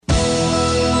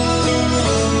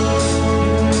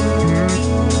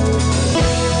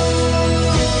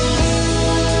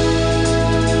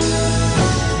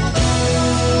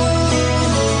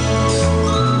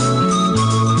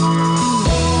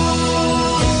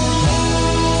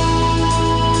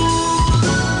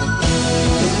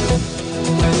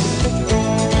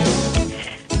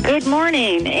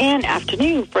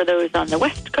you, for those on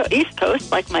the East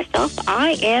Coast, like myself,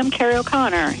 I am Kerrie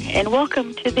O'Connor, and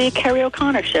welcome to the Kerrie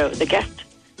O'Connor Show, the guest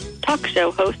talk show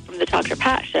host from the Dr.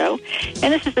 Pat Show.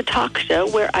 And this is a talk show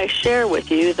where I share with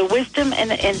you the wisdom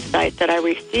and the insight that I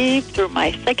receive through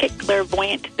my psychic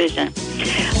clairvoyant vision.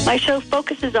 My show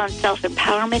focuses on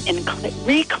self-empowerment and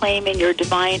reclaiming your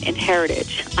divine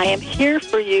heritage. I am here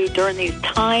for you during these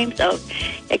times of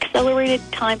accelerated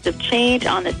times of change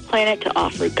on this planet to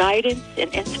offer guidance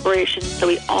and inspiration so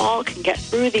we all can get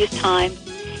through these times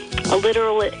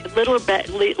literally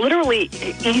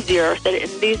easier.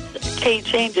 That these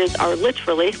changes are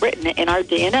literally written in our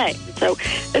DNA. So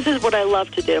this is what I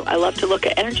love to do. I love to look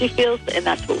at energy fields, and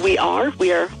that's what we are.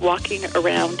 We are walking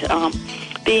around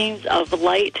beings of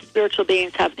light, spiritual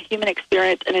beings, have the human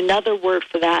experience, and another word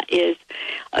for that is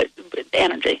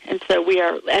energy. And so we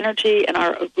are energy, and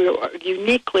we are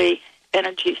uniquely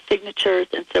energy signatures,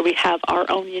 and so we have our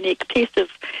own unique piece of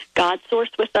God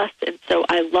source with us. And so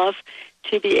I love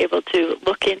to be able to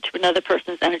look into another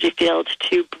person's energy field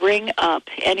to bring up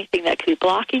anything that could be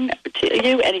blocking to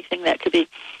you, anything that could be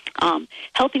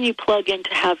helping you plug in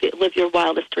to live your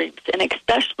wildest dreams. And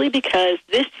especially because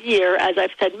this year, as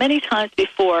I've said many times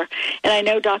before, and I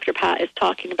know Dr. Pat is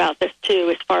talking about this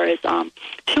too, as far as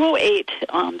 208,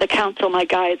 the council, my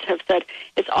guides have said,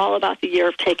 it's all about the year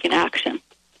of taking action.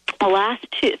 The last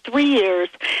 3 years,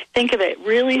 think of it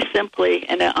really simply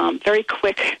in a very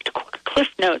quick cliff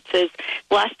notes, is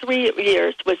the last 3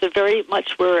 years was a very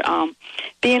much we're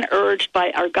being urged by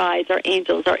our guides, our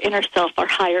angels, our inner self, our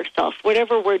higher self,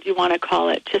 whatever word you want to call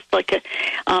it, just like a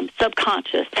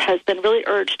subconscious has been really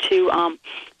urged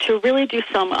to really do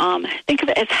some, think of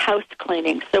it as house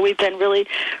cleaning. So we've been really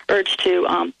urged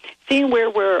to seeing where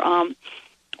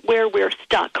we're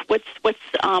stuck, what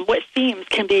themes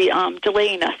can be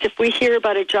delaying us. If we hear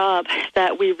about a job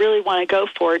that we really want to go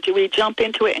for, do we jump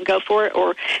into it and go for it,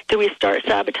 or do we start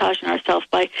sabotaging ourselves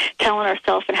by telling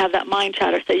ourselves and have that mind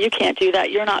chatter say, you can't do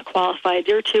that, you're not qualified,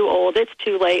 you're too old, it's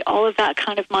too late, all of that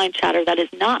kind of mind chatter that is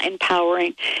not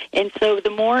empowering. And so the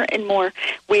more and more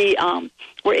we're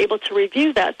able to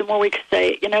review that, the more we could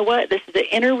say, you know what, this is an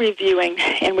inner reviewing,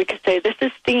 and we could say, this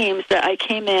is themes that I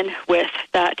came in with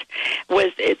that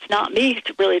was, it's not me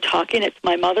really talking, it's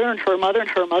my mother and her mother and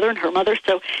her mother and her mother.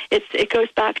 So it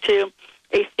goes back to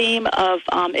a theme of,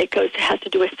 it has to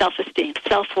do with self-esteem,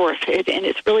 self-worth, and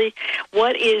it's really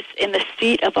what is in the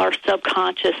seat of our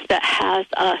subconscious that has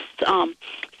us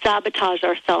sabotage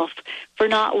ourselves for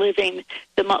not living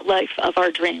the life of our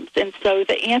dreams. And so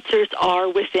the answers are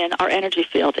within our energy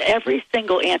field. Every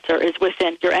single answer is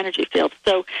within your energy field.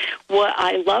 So what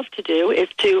I love to do is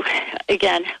to,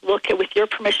 again, look at, with your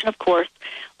permission, of course,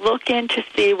 look in to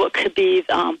see what could be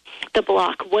the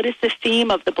block. What is the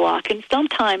theme of the block? And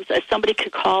sometimes somebody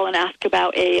could call and ask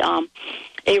about a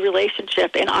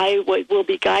relationship, and I will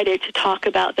be guided to talk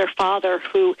about their father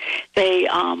who they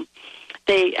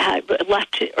had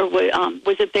left, or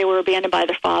was it they were abandoned by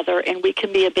their father, and we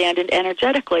can be abandoned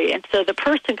energetically. And so the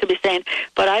person could be saying,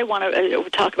 but I want to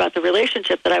talk about the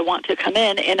relationship that I want to come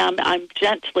in, and I'm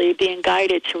gently being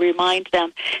guided to remind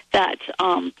them that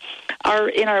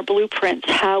in our blueprints,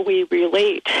 how we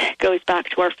relate goes back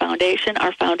to our foundation.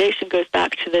 Our foundation goes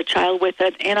back to the child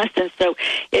within us, and so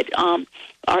it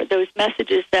are those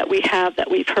messages that we have,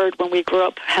 that we've heard when we grew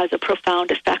up, has a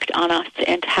profound effect on us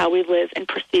and how we live and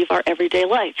perceive our everyday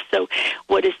life. So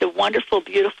what is the wonderful,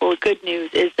 beautiful, good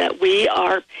news is that we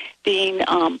are being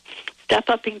step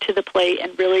up into the plate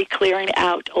and really clearing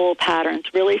out old patterns,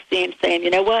 really saying, you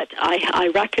know what,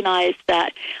 I recognize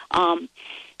that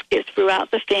is throughout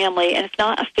the family, and it's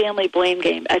not a family blame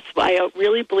game. That's why I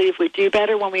really believe we do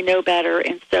better when we know better,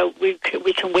 and so we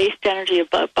can waste energy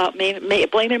about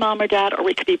blaming mom or dad, or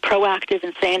we could be proactive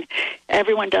and saying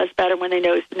everyone does better when they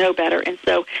know better. And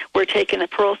so we're taking the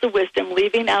pearls of wisdom,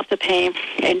 leaving out the pain,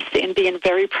 and being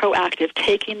very proactive,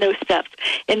 taking those steps,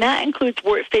 and that includes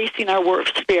facing our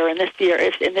worst fear in this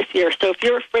year. So if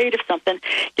you're afraid of something,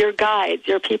 your guides,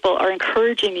 your people are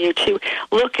encouraging you to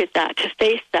look at that, to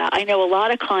face that. I know a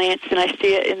lot of clients, and I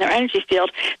see it in their energy field,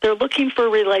 they're looking for a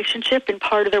relationship, and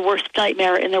part of their worst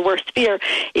nightmare and their worst fear,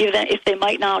 even if they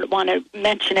might not want to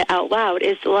mention it out loud,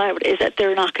 is that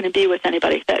they're not going to be with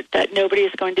anybody, that nobody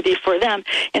is going to be for them.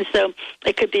 And so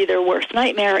it could be their worst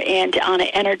nightmare, and on an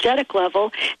energetic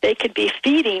level, they could be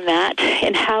feeding that,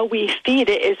 and how we feed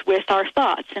it is with our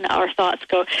thoughts, and our thoughts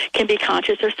can be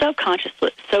conscious or subconscious.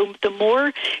 So the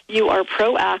more you are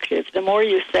proactive, the more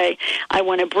you say, I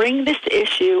want to bring this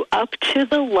issue up to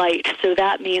the light. So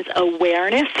that means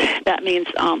awareness. That means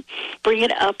bring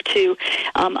it up to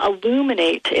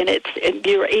illuminate, and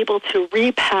you're able to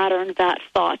repattern that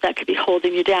thought that could be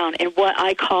holding you down. And what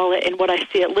I call it, and what I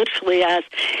see it literally as,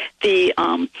 the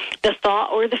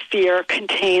thought or the fear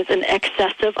contains an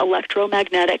excessive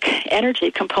electromagnetic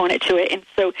energy component to it, and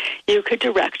so you could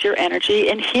direct your energy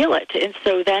and heal it. And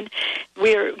so then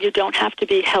you don't have to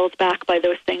be held back by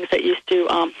those things that used to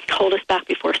hold us back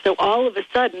before. So all of a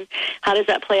sudden, how does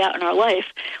that play out in our life?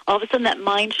 All of a sudden, that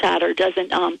mind chatter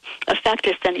doesn't affect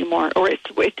us anymore, or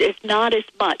it's not as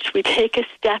much. We take a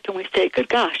step and we say, good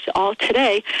gosh, all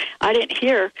today I didn't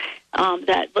hear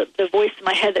that the voice in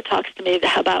my head that talks to me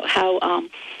about how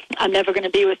I'm never going to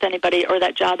be with anybody, or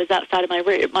that job is outside of my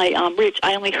reach.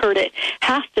 I only heard it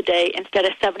half the day instead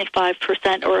of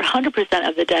 75% or 100%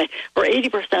 of the day, or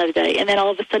 80% of the day. And then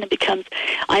all of a sudden it becomes,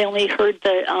 I only heard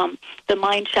the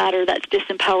mind chatter that's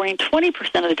disempowering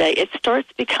 20% of the day. It starts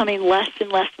becoming less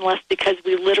and less and less, because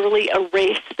we literally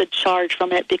erase the charge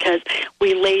from it, because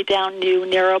we lay down new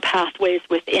neural pathways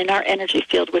within our energy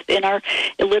field, within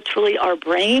literally our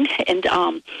brain, and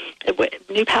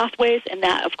new pathways, and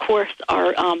that, of course,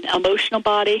 our emotional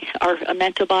body, our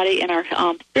mental body, and our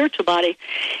spiritual body,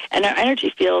 and our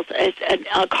energy fields is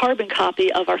a carbon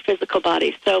copy of our physical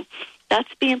body. So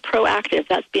that's being proactive.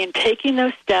 That's being taking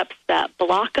those steps that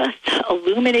block us,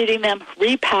 illuminating them,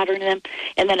 repatterning them,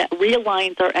 and then it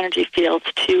realigns our energy fields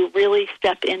to really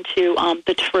step into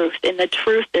the truth. And the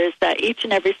truth is that each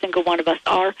and every single one of us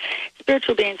are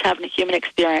spiritual beings having a human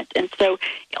experience. And so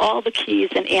all the keys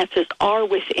and answers are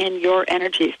within your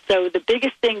energy. So the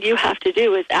biggest thing you have to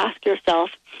do is ask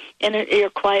yourself, in your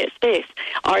quiet space,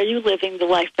 are you living the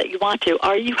life that you want to?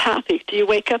 Are you happy? Do you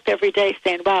wake up every day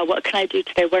saying, wow, what can I do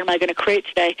today? What am I going to create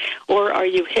today? Or are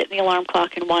you hitting the alarm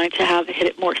clock and wanting to hit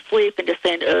it more sleep and just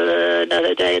saying,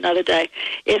 another day, another day?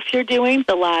 If you're doing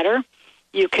the latter,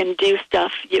 you can do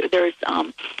stuff.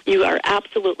 You are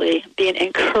absolutely being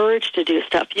encouraged to do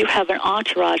stuff. You have an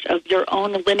entourage of your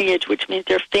own lineage, which means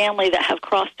your family that have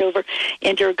crossed over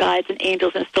into your guides and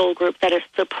angels and soul groups that are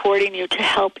supporting you, to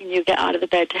helping you get out of the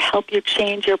bed, to help you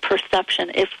change your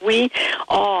perception. If we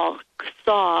all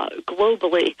saw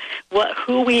globally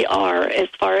who we are as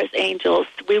far as angels,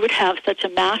 we would have such a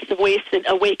massive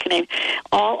awakening.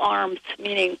 All arms,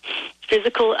 meaning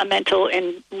physical, mental,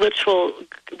 and literal.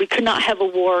 We could not have a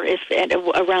war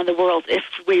around the world if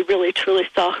we really truly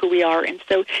saw who we are. And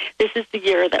so this is the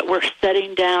year that we're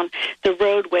setting down the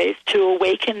roadways to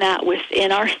awaken that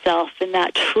within ourselves, and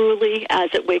that truly, as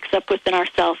it wakes up within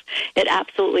ourselves, it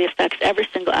absolutely affects every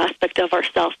single aspect of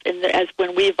ourselves. And as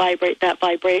when we vibrate that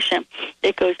vibration,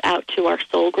 it goes out to our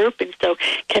soul group. And so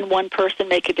can one person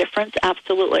make a difference?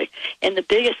 Absolutely. And the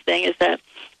biggest thing is that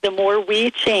the more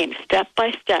we change step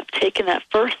by step, taking that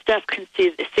first step can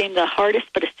seem the hardest,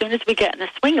 but as soon as we get in the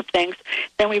swing of things,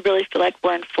 then we really feel like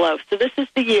we're in flow. So this is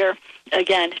the year,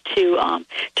 again, to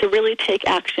really take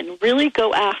action, really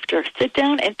go after, sit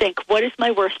down and think, what is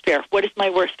my worst fear? What is my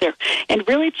worst fear? And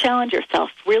really challenge yourself.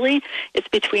 Really, it's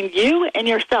between you and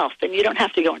yourself, and you don't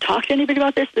have to go and talk to anybody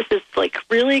about this. This is like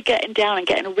really getting down and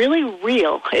getting really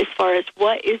real as far as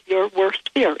what is your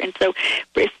worst fear. And so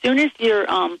as soon as you're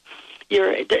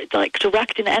like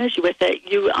directing energy with it,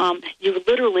 you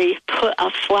literally put a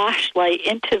flashlight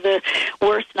into the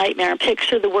worst nightmare, and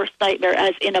picture the worst nightmare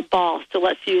as in a ball. So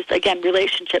let's use, again,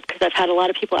 relationship, because I've had a lot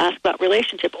of people ask about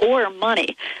relationship, or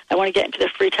money. I want to get into the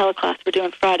free teleclass we're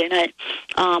doing Friday night.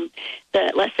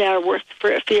 Let's say our worst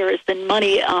fear is the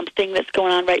money thing that's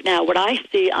going on right now. What I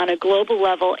see on a global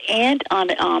level and on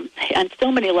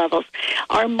so many levels,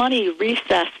 our money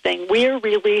recess thing, we're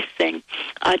releasing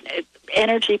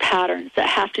energy patterns that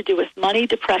have to do with money,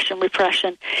 depression,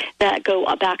 repression, that go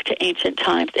back to ancient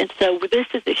times. And so this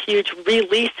is a huge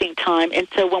releasing time. And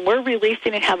so when we're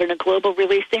releasing and having a global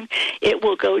releasing, it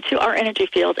will go to our energy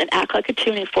field and act like a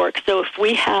tuning fork. So if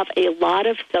we have a lot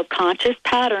of subconscious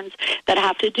patterns that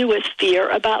have to do with fear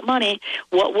about money,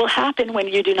 what will happen when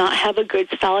you do not have a good,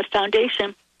 solid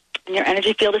foundation and your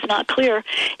energy field is not clear,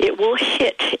 it will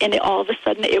hit, and all of a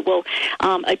sudden it will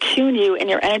attune you, and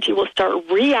your energy will start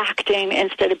reacting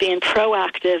instead of being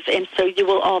proactive, and so you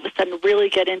will all of a sudden really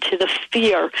get into the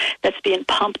fear that's being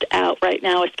pumped out right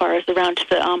now as far as around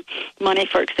the money,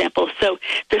 for example. So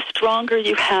the stronger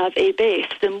you have a base,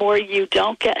 the more you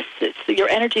don't get so your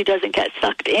energy doesn't get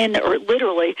sucked in, or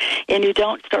literally, and you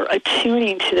don't start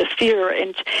attuning to the fear,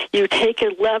 and you take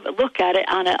a look at it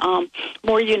on a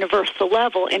more universal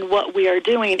level. And what we are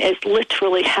doing is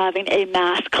literally having a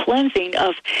mass cleansing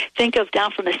of, think of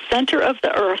down from the center of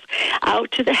the earth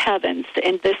out to the heavens,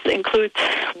 and this includes,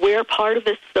 we're part of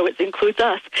this, so it includes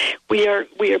us. We are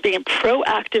being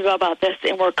proactive about this,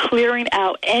 and we're clearing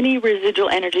out any residual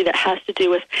energy that has to do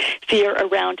with fear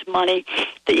around money,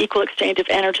 the equal exchange of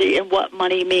energy, and what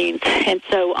money means. And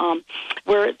so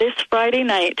we're this Friday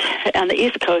night on the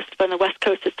East Coast, but on the West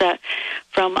Coast it's at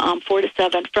from 4 to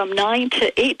 7, from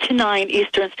 8 to 9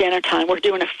 Eastern Standard Time. We're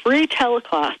doing a free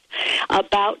teleclass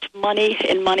about money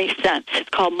and money sense. It's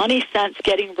called Money Sense,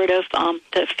 Getting Rid of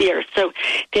the Fear. So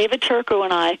David Turco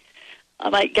and I,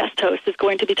 my guest host, is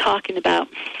going to be talking about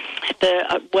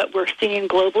what we're seeing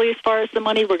globally as far as the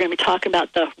money. We're going to be talking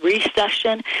about the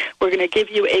recession. We're going to give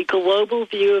you a global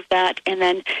view of that, and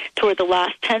then toward the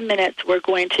last 10 minutes, we're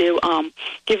going to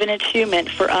give an attunement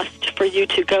for you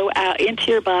to go out into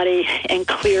your body and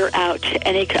clear out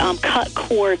any cut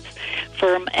cords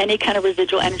from any kind of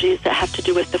residual energies that have to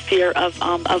do with the fear of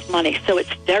money. So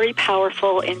it's very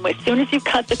powerful, and as soon as you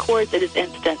cut the cords, it is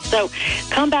instant. So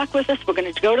come back with us. We're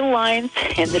going to go to the lines,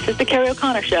 and this is the Kerrie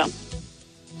O'Connor Show.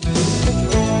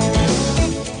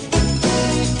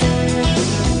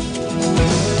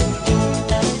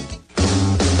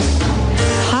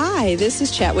 Hi, this is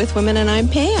Chat with Women, and I'm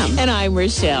Pam. And I'm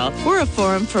Rochelle. We're a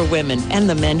forum for women and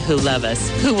the men who love us,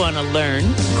 who want to learn,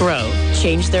 grow,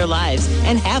 change their lives,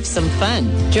 and have some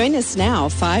fun. Join us now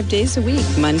 5 days a week,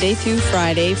 Monday through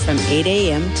Friday from 8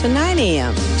 a.m. to 9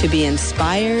 a.m. to be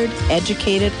inspired,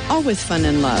 educated, all with fun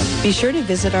and love. Be sure to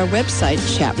visit our website,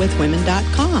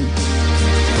 chatwithwomen.com.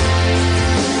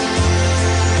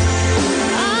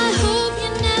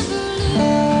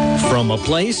 From a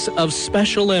place of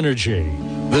special energy,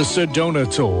 the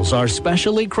Sedona tools are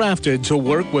specially crafted to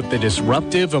work with the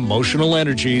disruptive emotional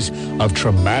energies of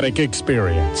traumatic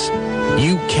experience.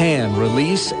 You can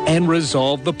release and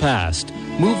resolve the past,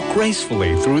 move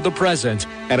gracefully through the present,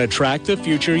 and attract the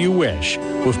future you wish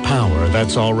with power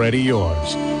that's already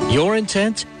yours. Your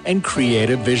intent and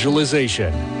creative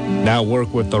visualization. Now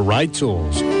work with the right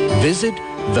tools. Visit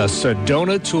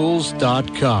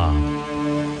thesedonatools.com.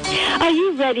 Are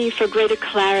you ready for greater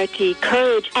clarity,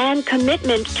 courage, and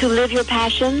commitment to live your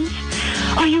passions?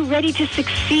 Are you ready to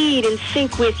succeed in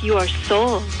sync with your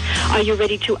soul? Are you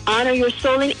ready to honor your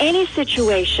soul in any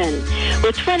situation?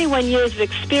 With 21 years of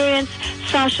experience,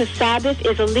 Sasha Sabbath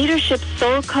is a leadership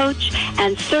soul coach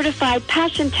and certified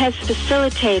passion test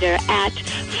facilitator at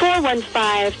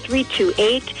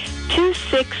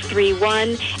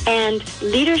 415-328-2631 and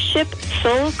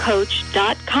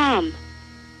leadershipsoulcoach.com.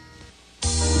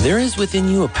 There is within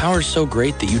you a power so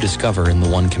great that you discover in the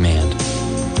One Command.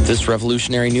 This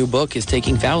revolutionary new book is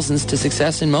taking thousands to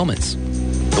success in moments.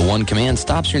 The One Command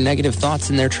stops your negative thoughts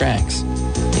in their tracks.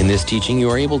 In this teaching, you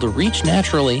are able to reach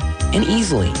naturally and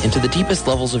easily into the deepest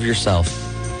levels of yourself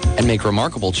and make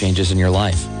remarkable changes in your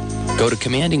life. Go to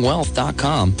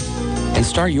commandingwealth.com and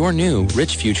start your new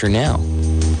rich future now.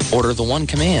 Order the One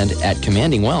Command at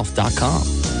commandingwealth.com.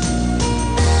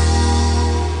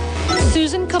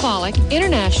 Susan Kovalik,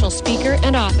 international speaker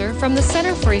and author from the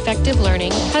Center for Effective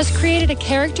Learning, has created a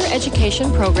character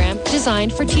education program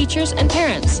designed for teachers and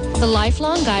parents. The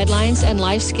lifelong guidelines and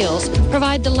life skills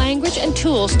provide the language and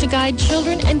tools to guide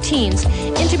children and teens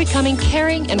into becoming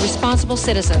caring and responsible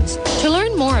citizens. To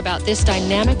learn more about this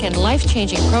dynamic and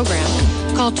life-changing program,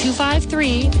 call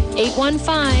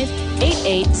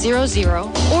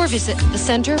 253-815-8800 or visit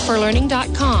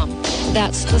thecenterforlearning.com.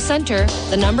 That's the center,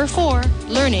 the number 4,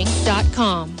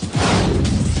 learning.com.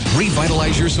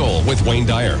 Revitalize your soul with Wayne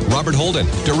Dyer, Robert Holden,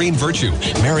 Doreen Virtue,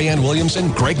 Marianne Williamson,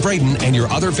 Greg Braden, and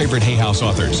your other favorite Hay House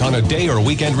authors on a day or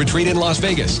weekend retreat in Las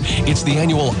Vegas. It's the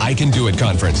annual I Can Do It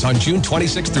conference on June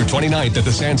 26th through 29th at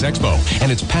the Sands Expo,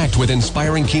 and it's packed with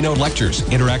inspiring keynote lectures,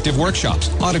 interactive workshops,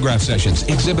 autograph sessions,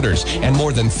 exhibitors, and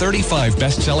more than 35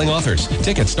 best-selling authors.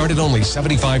 Tickets start at only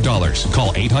 $75.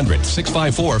 Call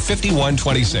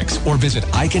 800-654-5126 or visit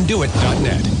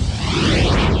icandoit.net.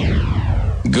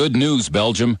 Good news,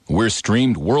 Belgium. We're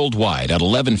streamed worldwide at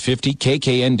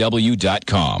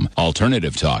 1150kknw.com.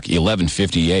 Alternative Talk,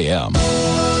 1150 AM.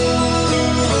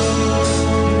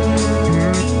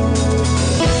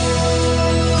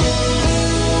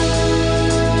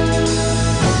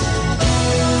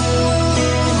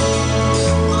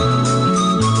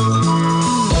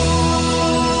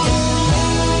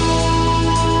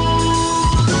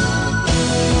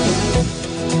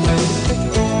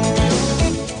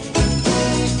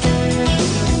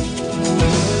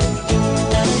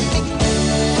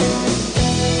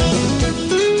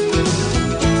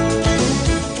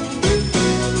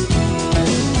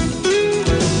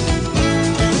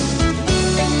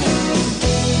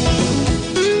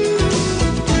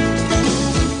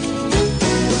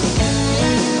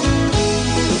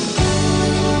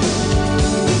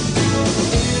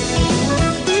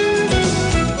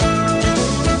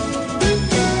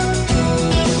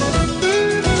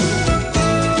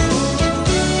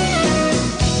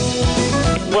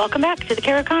 Welcome back to the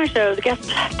Kerrie O'Connor Show, the guest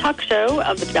talk show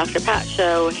of the Dr. Pat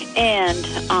Show. And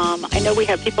I know we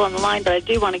have people on the line, but I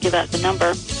do want to give out the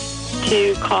number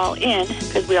to call in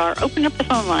because we are opening up the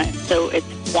phone line. So it's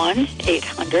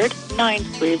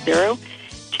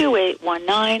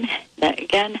 1-800-930-2819. That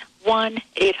again,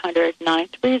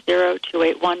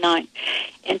 1-800-930-2819.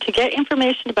 And to get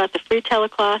information about the free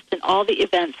teleclass and all the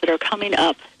events that are coming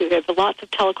up, we have lots of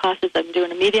teleclasses. I'm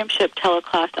doing a mediumship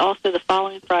teleclass also the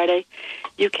following Friday.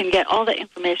 You can get all the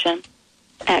information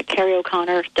at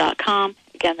kerrieoconnor.com.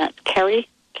 Again, that's Kerrie,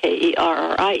 Kerrie,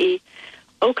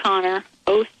 O'Connor,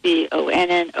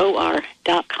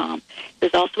 OCONNOR.com.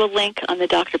 There's also a link on the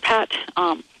Dr. Pat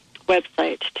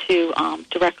website to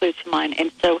directly to mine.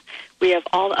 And so we have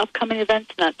all the upcoming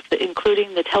events, and that's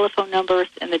including the telephone numbers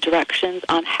and the directions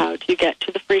on how to get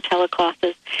to the free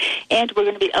teleclasses. And we're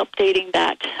going to be updating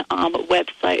that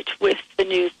website with the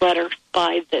newsletter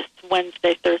by this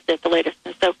Wednesday, Thursday at the latest.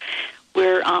 And so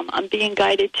I'm being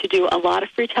guided to do a lot of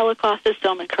free teleclasses, so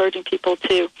I'm encouraging people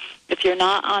to, if you're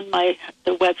not on my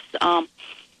web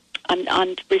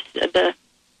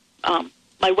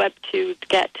to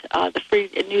get the free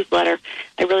newsletter,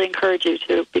 I really encourage you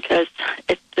to, because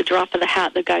it's the drop of the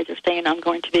hat. The guys are saying I'm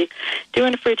going to be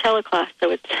doing a free teleclass,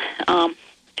 so it's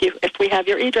if we have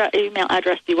your email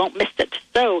address, you won't miss it.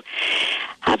 So,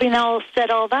 having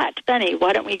said all that, Benny,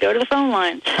 why don't we go to the phone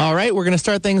lines? All right, we're going to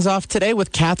start things off today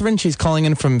with Catherine. She's calling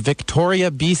in from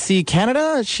Victoria, BC,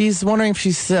 Canada. She's wondering if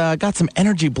she's got some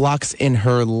energy blocks in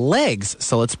her legs.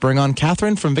 So let's bring on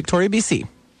Catherine from Victoria, BC.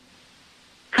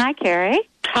 Hi, Kerrie.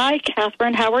 Hi,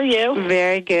 Catherine. How are you?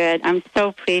 Very good. I'm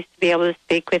so pleased to be able to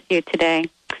speak with you today.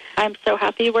 I'm so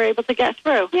happy you were able to get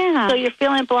through. Yeah. So you're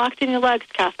feeling blocked in your legs,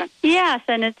 Catherine? Yes,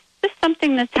 and it's just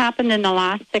something that's happened in the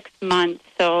last 6 months,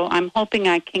 so I'm hoping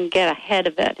I can get ahead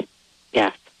of it.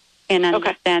 Yes. In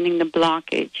understanding the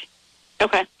blockage.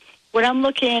 Okay. When I'm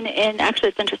looking in, actually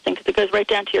it's interesting because it goes right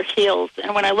down to your heels,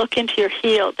 and when I look into your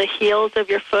heel, the heels of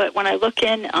your foot, when I look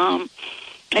in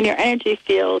your energy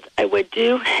field, I would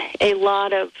do a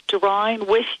lot of drawing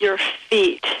with your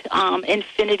feet,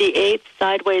 infinity eights,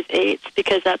 sideways eights,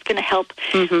 because that's going to help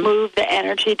move the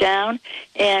energy down.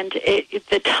 And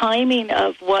the timing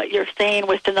of what you're saying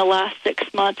within the last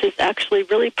 6 months is actually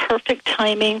really perfect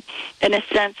timing in a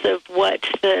sense of what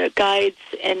the guides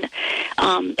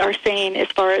are saying as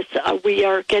far as we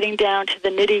are getting down to the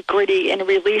nitty-gritty and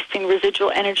releasing residual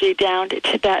energy down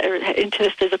to that, or into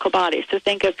the physical body. So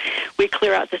think of, we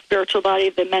clear out the spiritual body,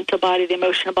 the mental body, the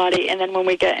emotional body, and then when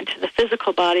we get into the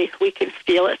physical body, we can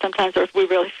feel it sometimes, or we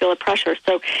really feel the pressure.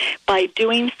 So by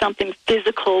doing something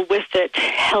physical with it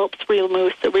helps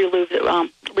release the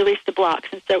blocks.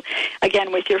 And so,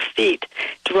 again, with your feet,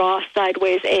 draw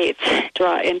sideways eights,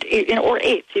 or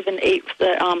eights, even eights,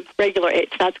 regular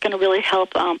eights. That's going to really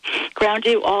help ground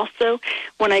you. Also,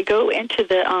 when I go into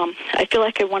the, I feel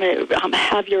like I want to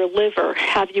have your liver,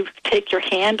 have you take your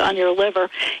hand on your liver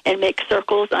and make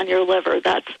circles on your liver.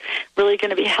 That's really going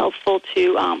to be helpful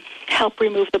to help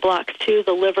remove the blocks too.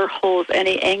 The liver holds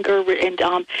any anger, and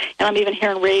I'm even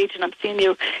hearing rage, and I'm seeing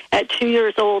you at 2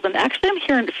 years old, and actually I'm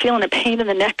feeling a pain in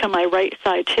the neck on my right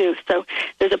side too. So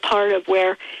there's a part of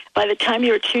where by the time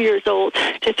you were 2 years old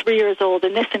to 3 years old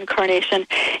in this incarnation,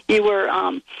 you were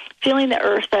feeling the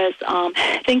earth as,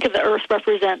 think of the earth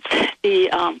represents the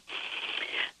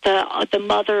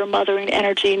mothering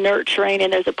energy, nurturing,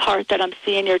 and there's a part that I'm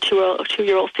seeing your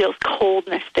two-year-old feels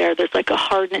coldness there. There's like a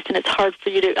hardness, and it's hard for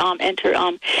you to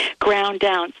ground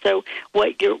down. So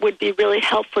what would be really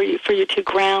helpful for you to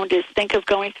ground is think of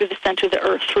going through the center of the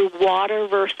earth through water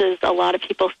versus a lot of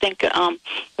people think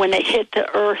when they hit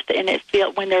the earth and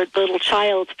when their little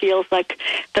child feels like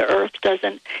the earth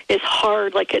is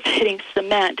hard, like it's hitting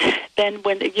cement. Then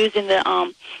when using the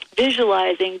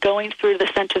visualizing going through the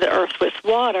center of the earth with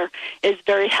water is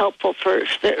very helpful for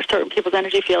certain people's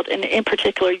energy field, and in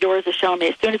particular yours is showing me.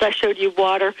 As soon as I showed you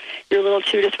water, your little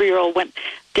 2 to 3 year old went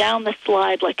down the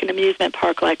slide like an amusement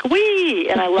park, like wee,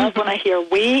 and I love when I hear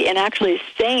wee, and actually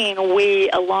saying wee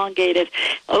elongated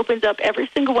opens up every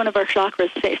single one of our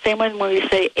chakras. Same when we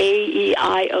say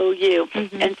A-E-I-O-U.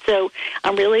 And so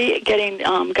I'm really getting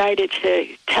guided to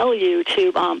tell you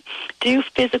to do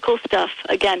physical stuff.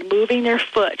 Again, moving your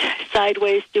foot,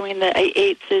 sideways, doing the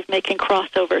eights is making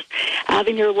crossovers.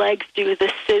 Having your legs do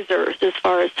the scissors as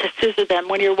far as to scissor them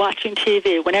when you're watching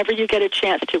TV, whenever you get a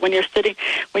chance to, when you're sitting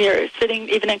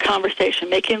even in conversation,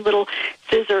 making little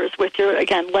scissors with your,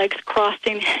 again, legs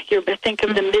crossing. Think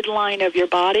of the midline of your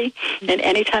body, and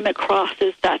anytime it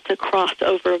crosses, that's a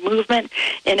crossover movement.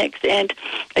 And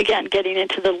again, getting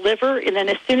into the liver, and then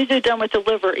as soon as you're done with the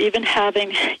liver, even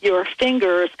having your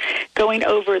fingers going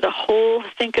over the whole,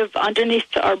 think of underneath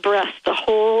our breast, the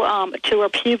whole to our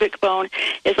pubic bone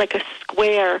is like a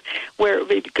square where it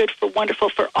would be wonderful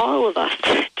for all of us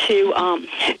to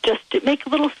just to make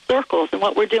little circles. And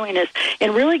what we're doing is,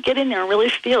 and really get in there and really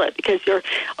feel it, because you're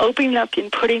opening up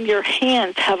and putting your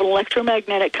hands have an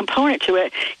electromagnetic component to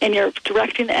it, and you're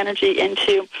directing the energy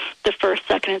into the first,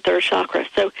 second, and third chakra.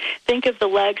 So think of the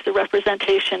legs, the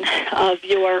representation of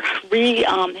your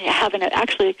having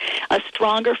actually a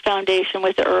stronger foundation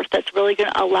with the earth that's really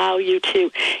going to allow you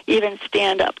to even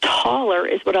stand up taller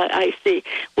is what I see,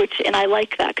 and I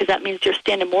like that, because that means you're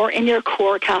standing more in your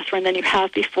core, Catherine, than you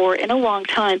have before in a long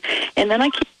time. And then I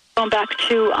keep going back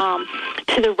to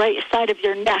the right side of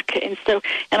your neck, and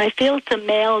I feel it's a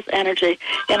male's energy,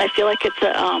 and I feel like it's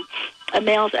a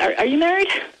male's. Are you married?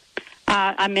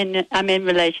 I'm in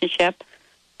relationship.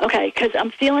 Okay, because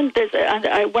I'm feeling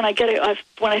when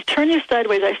I turn you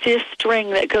sideways, I see a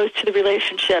string that goes to the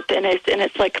relationship, and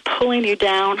it's like pulling you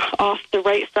down off the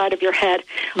right side of your head,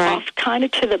 off kind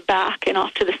of to the back and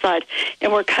off to the side,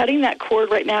 and we're cutting that cord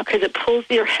right now because it pulls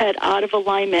your head out of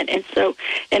alignment, and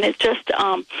it's just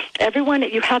everyone,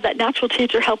 you have that natural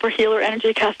teacher, helper, healer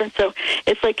energy, Catherine. So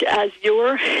it's like as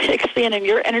you're expanding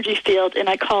your energy field, and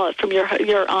I call it from your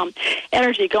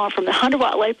energy going from the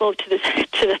 100-watt light bulb to the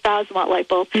 1,000-watt light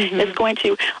bulb. Is going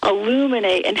to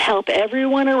illuminate and help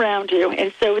everyone around you.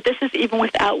 And so this is even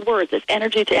without words. It's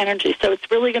energy to energy. So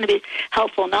it's really going to be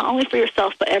helpful, not only for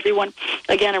yourself, but everyone,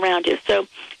 again, around you. So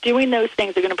doing those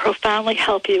things are going to profoundly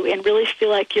help you and really feel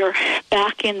like you're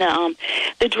back in the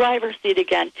driver's seat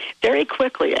again very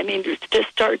quickly. I mean, just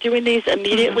start doing these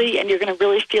immediately, and you're going to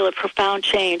really feel a profound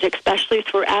change, especially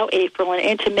throughout April and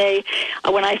into May.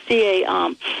 When I see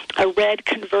a red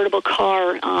convertible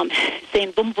car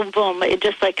saying boom, boom, boom, it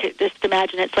just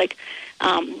imagine it's like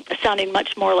sounding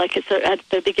much more like it's at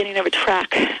the beginning of a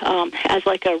track as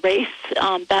like a race.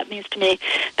 That means to me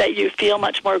that you feel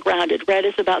much more grounded. Red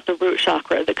is about the root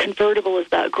chakra. The convertible is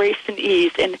about grace and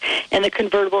ease, and the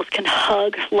convertibles can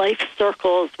hug life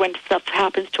circles when stuff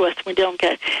happens to us. We don't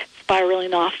get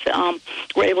spiraling off.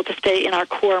 We're able to stay in our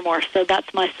core more. So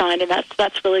that's my sign, and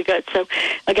that's really good. So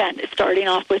again, starting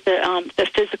off with the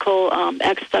physical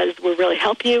exercises will really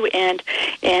help you. And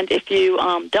if you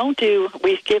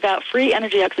we give out free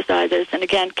energy exercises. And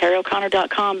again,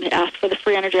 KerrieO'Connor.com. Ask for the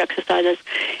free energy exercises.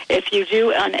 If you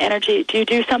do an energy, do you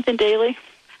do something daily?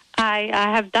 I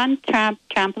have done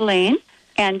trampoline,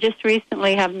 and just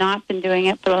recently have not been doing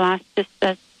it for the last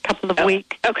couple of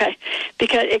weeks. Okay.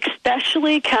 Because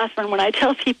especially, Catherine, when I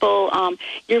tell people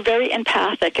you're very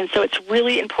empathic, and so it's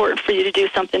really important for you to do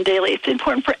something daily. It's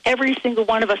important for every single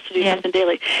one of us to do something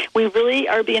daily. We really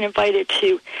are being invited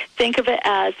to think of it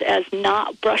as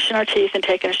not brushing our teeth and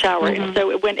taking a shower. And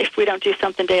so if we don't do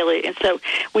something daily. And so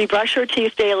we brush our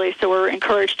teeth daily, so we're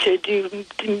encouraged to do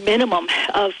minimum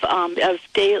of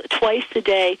twice a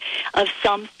day of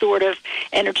some sort of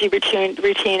energy routine,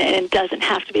 and it doesn't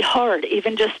have to be hard.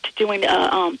 Even just doing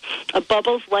a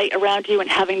bubbles light around you and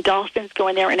having dolphins go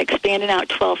in there and expanding out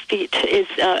 12 feet is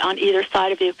on either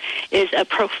side of you is a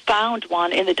profound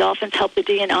one, and the dolphins help the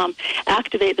DNA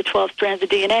activate the 12 strands of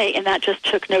DNA, and that just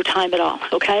took no time at all.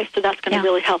 Okay, so that's going to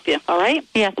really help you. All right.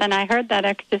 Yes, and I heard that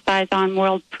exercise on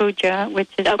World Puja, which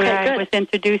is where I was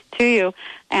introduced to you.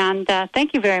 And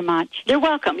thank you very much. You're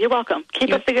welcome. You're welcome.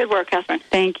 Keep up the good work, Catherine.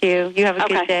 Thank you. You have a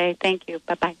good day. Thank you.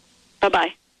 Bye-bye.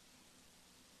 Bye-bye.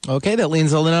 Okay, that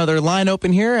leaves another line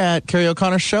open here at Kerrie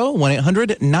O'Connor Show,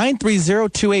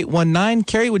 1-800-930-2819.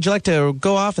 Kerrie, would you like to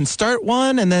go off and start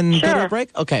one and then go to a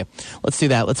break? Okay, let's do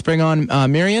that. Let's bring on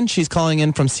Marion. She's calling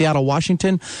in from Seattle,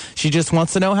 Washington. She just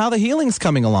wants to know how the healing's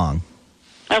coming along.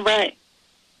 All right.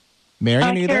 Marion, Hi,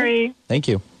 are you Kerrie. there? Thank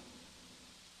you.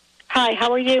 Hi,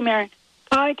 how are you, Marion?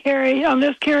 Hi, Kerrie. I'm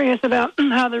just curious about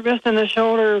how the wrist and the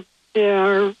shoulder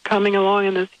are coming along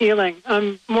in this healing.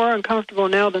 I'm more uncomfortable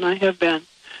now than I have been.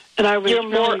 And I was You're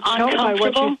more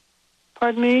uncomfortable?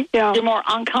 Pardon me? Yeah. You're more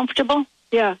uncomfortable?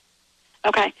 Yeah.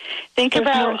 Okay. Think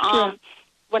about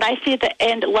when I see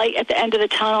light at the end of the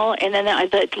tunnel, and then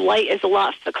the light is a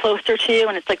lot closer to you,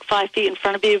 and it's like 5 feet in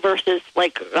front of you versus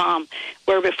like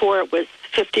where before it was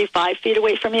 55 feet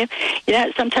away from you. You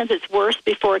know, sometimes it's worse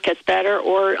before it gets better,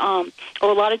 or a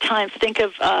lot of times think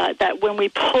of that when we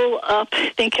pull up,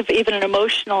 think of even an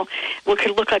emotional, what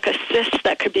could look like a cyst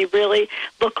that could be really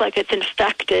look like it's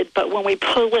infected, but when we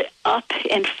pull it up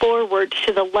and forward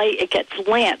to the light, it gets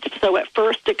lanced. So at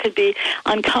first it could be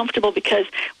uncomfortable because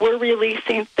we're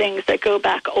releasing things that go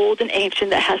back old and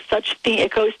ancient that has such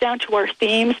it goes down to our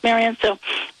themes, Marianne. So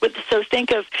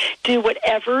think of do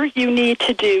whatever you need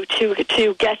to do to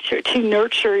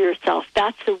nurture yourself.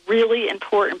 That's really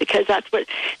important because that's what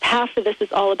half of this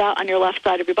is all about on your left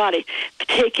side of your body.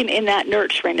 Taking in that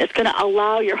nurturing, it's going to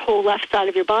allow your whole left side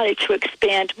of your body to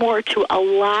expand more, to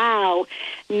allow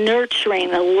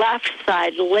nurturing the left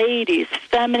side, ladies,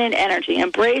 feminine energy,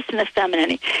 embracing the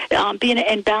femininity, being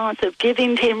in balance of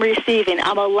giving and receiving.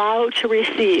 I'm allowed to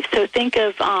receive. So think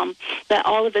of that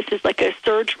all of this is like a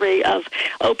surgery of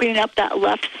opening up that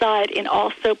left side and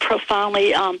also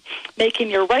profoundly making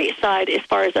your right side, as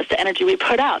far as that's the energy we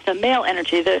put out, the male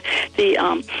energy, the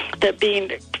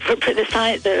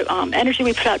energy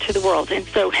we put out to the world. And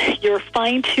so you're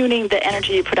fine-tuning the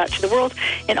energy you put out to the world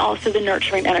and also the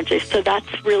nurturing energy. So that's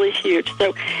really huge.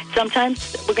 So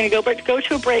sometimes we're going to go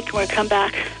to a break and we're going to come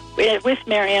back with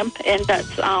Miriam, and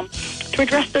that's to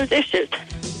address those issues.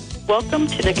 Welcome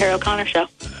to the Kerrie O'Connor Show.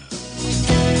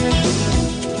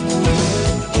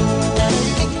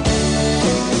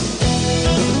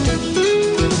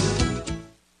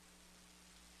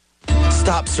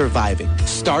 Stop surviving.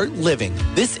 Start living.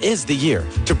 This is the year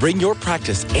to bring your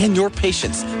practice and your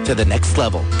patience to the next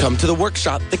level. Come to the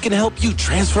workshop that can help you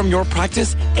transform your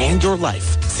practice and your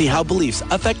life. See how beliefs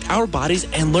affect our bodies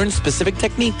and learn specific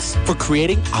techniques for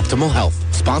creating optimal health.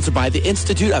 Sponsored by the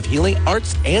Institute of Healing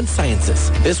Arts and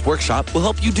Sciences. This workshop will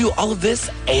help you do all of this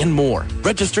and more.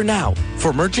 Register now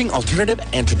for Merging Alternative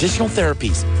and Traditional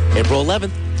Therapies, April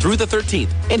 11th through the 13th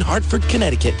in Hartford,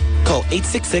 Connecticut. Call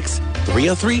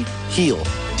 866-303-HEAL.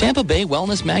 Tampa Bay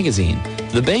Wellness Magazine,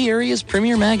 the Bay Area's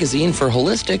premier magazine for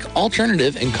holistic,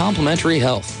 alternative, and complementary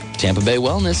health. Tampa Bay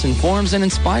Wellness informs and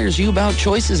inspires you about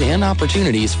choices and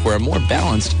opportunities for a more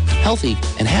balanced, healthy,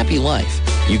 and happy life.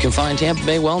 You can find Tampa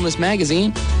Bay Wellness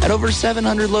Magazine at over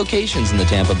 700 locations in the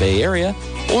Tampa Bay area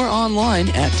or online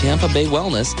at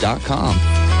tampabaywellness.com.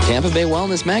 Tampa Bay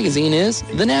Wellness Magazine is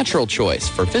the natural choice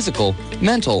for physical,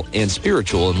 mental, and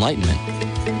spiritual enlightenment.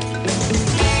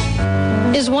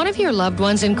 Is one of your loved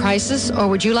ones in crisis, or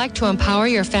would you like to empower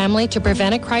your family to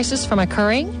prevent a crisis from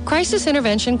occurring? Crisis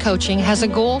Intervention Coaching has a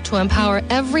goal to empower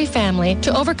every family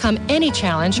to overcome any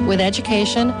challenge with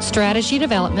education, strategy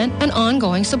development, and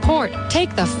ongoing support.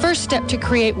 Take the first step to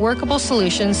create workable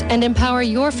solutions and empower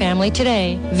your family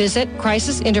today. Visit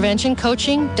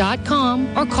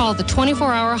crisisinterventioncoaching.com or call the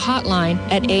 24-hour hotline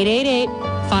at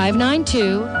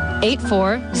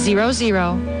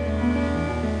 888-592-8400.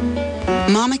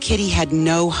 Mama Kitty had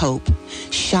no hope,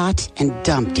 shot and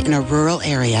dumped in a rural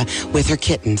area with her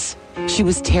kittens. She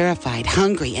was terrified,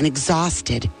 hungry, and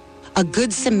exhausted. A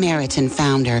good Samaritan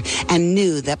found her and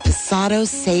knew that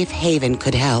Pasato's Safe Haven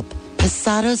could help.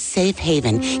 Pasato's Safe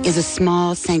Haven is a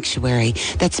small sanctuary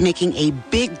that's making a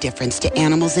big difference to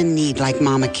animals in need like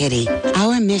Mama Kitty.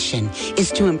 Our mission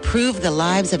is to improve the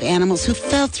lives of animals who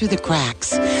fell through the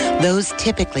cracks, those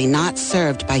typically not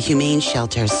served by humane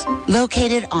shelters.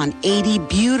 Located on 80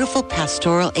 beautiful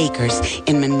pastoral acres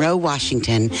in Monroe,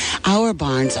 Washington, our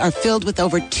barns are filled with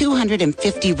over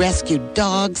 250 rescued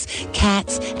dogs,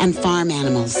 cats, and farm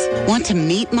animals. Want to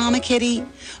meet Mama Kitty?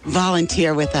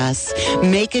 Volunteer with us.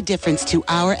 Make a difference to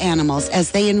our animals as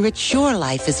they enrich your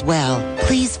life as well.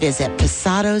 Please visit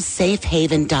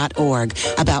pasatosafehaven.org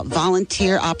about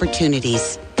volunteer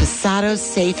opportunities. Pasato's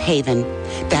Safe Haven.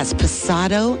 That's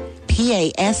Pasado,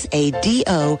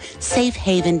 P-A-S-A-D-O,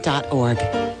 safehaven.org.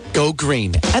 Go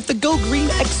Green at the Go Green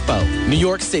Expo, New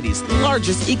York City's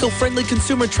largest eco-friendly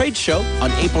consumer trade show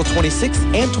on April 26th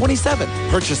and 27th.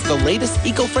 Purchase the latest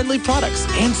eco-friendly products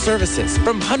and services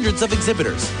from hundreds of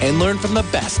exhibitors and learn from the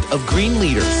best of green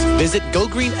leaders. Visit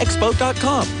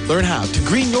GoGreenExpo.com. Learn how to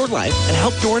green your life and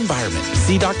help your environment.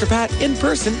 See Dr. Pat in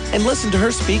person and listen to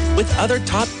her speak with other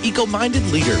top eco-minded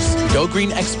leaders. Go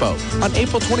Green Expo on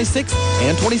April 26th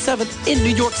and 27th in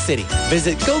New York City.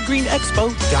 Visit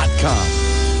GoGreenExpo.com.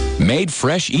 Made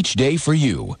fresh each day for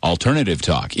you. Alternative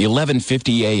Talk,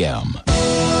 1150 a.m.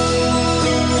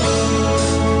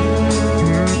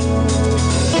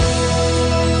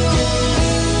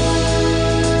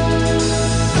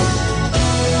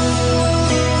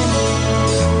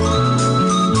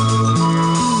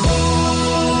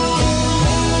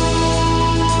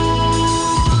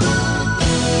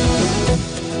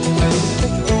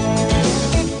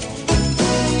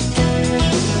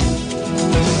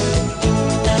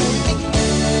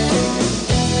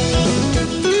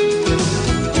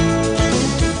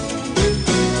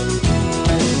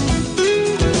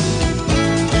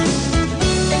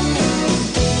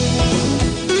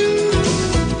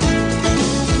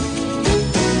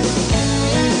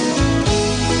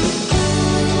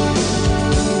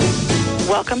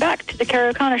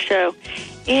 O'Connor show,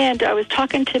 and I was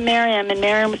talking to Miriam, and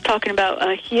Miriam was talking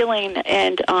about healing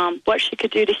and what she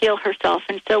could do to heal herself,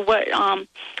 and so what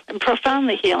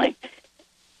profoundly healing.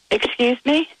 Excuse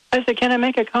me? I said, can I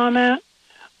make a comment?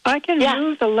 I can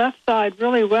move the left side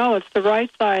really well. It's the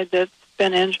right side that's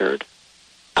been injured.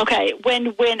 Okay,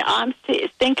 when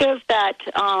think of that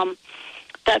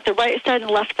that the right side and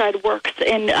the left side works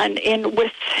in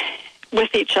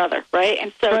with each other, right?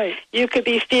 And so you could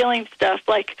be feeling stuff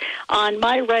like on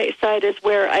my right side is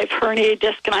where I've herniated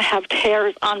disc and I have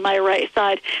tears on my right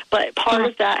side, but part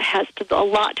of that has a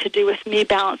lot to do with me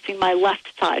balancing my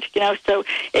left side, so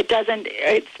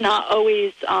it's not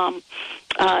always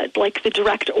like the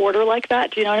direct order like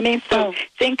that. Do you know what I mean? So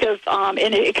think of,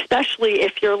 and especially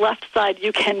if your left side,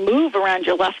 you can move around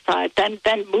your left side, then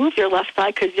move your left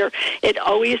side because it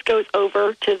always goes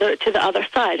over to the other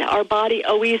side. Our body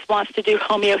always wants to do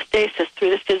homeostasis through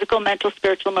the physical, mental,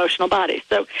 spiritual, emotional body.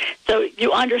 So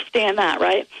you understand that,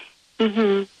 right?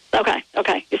 Mm-hmm.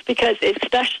 Okay. It's because,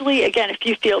 especially, again, if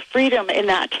you feel freedom in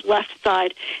that left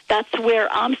side, that's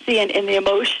where I'm seeing in the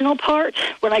emotional part,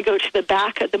 when I go to the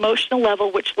back at the emotional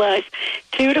level, which lies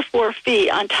 2 to 4 feet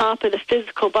on top of the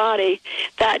physical body,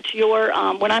 that you're,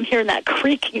 when I'm hearing that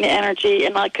creaking energy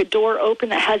and like a door open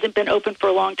that hasn't been open for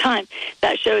a long time,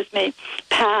 that shows me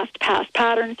past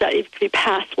patterns, that even could be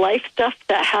past life stuff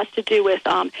that has to do with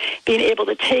being able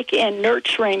to take in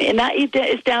nurturing, and that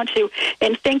is down to,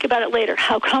 and think about it later,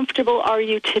 how comfortable are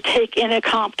you to take in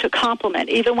to compliment,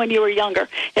 even when you were younger?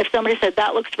 If somebody said,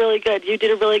 that looks really good, you did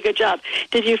a really good job,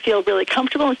 did you feel really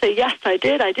comfortable and say, yes, I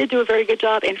did do a very good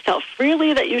job, and felt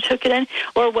freely that you took it in?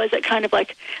 Or was it kind of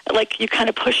like you kind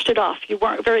of pushed it off? You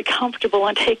weren't very comfortable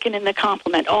on taking in the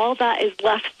compliment. All that is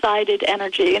left-sided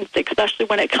energy, and especially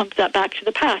when it comes back to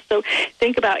the past. So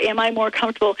think about, am I more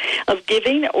comfortable of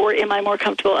giving, or am I more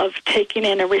comfortable of taking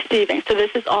in and receiving? So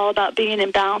this is all about being in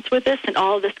balance with this, and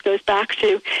all of this goes back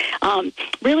to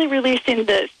really releasing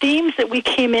the themes that we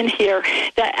came in here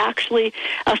that actually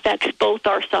affects both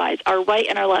our sides, our right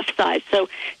and our left side. So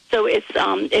it's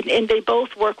and they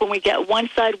both work. When we get one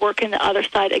side working, the other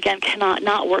side again cannot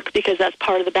not work, because that's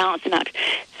part of the balancing act.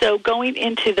 So going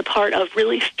into the part of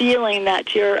really feeling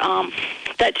that you're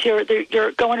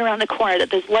going around the corner, that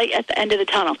there's light at the end of the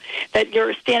tunnel, that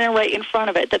you're standing right in front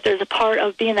of it, that there's a part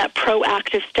of being that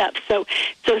proactive step. So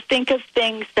think of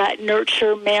things that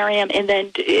nurture Miriam, and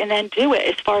then do it,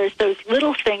 as far as those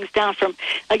little things, down from,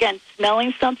 again,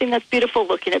 smelling something that's beautiful,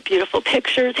 looking at beautiful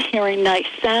pictures, hearing nice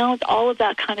sounds, all of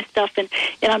that kind of stuff. And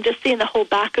I'm just seeing the whole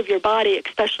back of your body,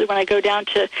 especially when I go down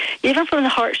to, even from the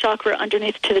heart chakra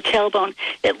underneath to the tailbone,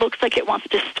 it looks like it wants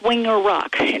to swing or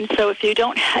rock. And so if you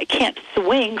can't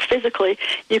swing physically,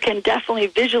 you can definitely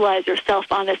visualize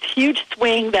yourself on this huge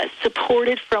swing that's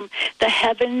supported from the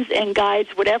heavens and guides,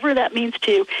 whatever that means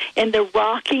to you. And the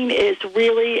rocking is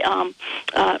really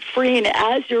freeing.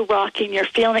 As you're rocking, you're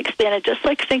feeling expanded. Just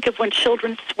like, think of when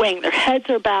children swing. Their heads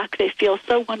are back. They feel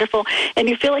so wonderful. And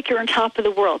you feel like you're on top of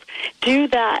the world. Do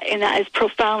that, and that is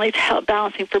profoundly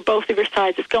balancing for both of your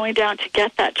sides. It's going down to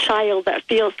get that child that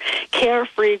feels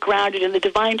carefree, grounded in the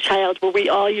divine child, where we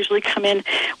all usually come in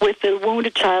with the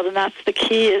wounded child, and that's the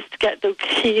key, is to get the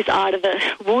keys out of the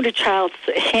wounded child's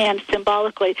hand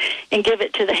symbolically and give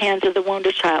it to the hands of the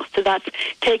wounded child. So that's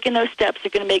taking those steps are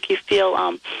going to make you feel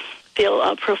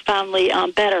profoundly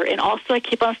better. And also, I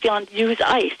keep on feeling, use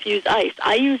ice.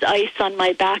 I use ice on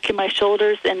my back and my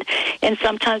shoulders, and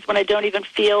sometimes when I don't even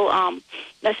feel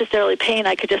necessarily pain,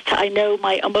 I know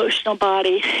my emotional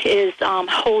body is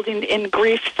holding in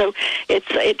grief, so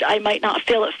I might not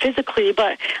feel it physically,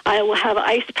 but I will have an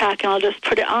ice pack and I'll just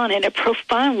put it on, and it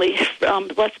profoundly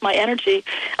lets my energy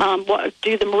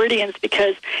do the meridians,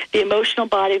 because the emotional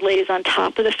body lays on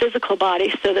top of the physical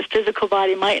body, so the physical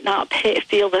body might not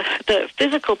feel the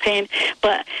physical pain,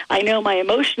 but I know my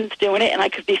emotions doing it, and I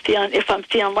could be feeling, if I'm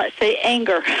feeling, let's say,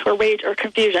 anger or rage or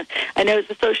confusion, I know it's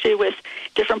associated with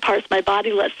different parts of my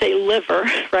body, let's say liver,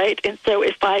 right? And so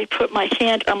if I put my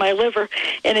hand on my liver,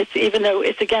 and it's, even though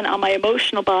it's again on my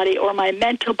emotional body, or my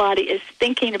mental body is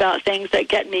thinking about things that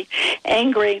get me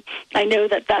angry, I know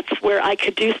that that's where I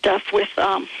could do stuff with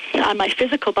on my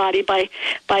physical body by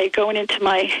going into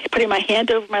putting my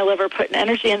hand over my liver, putting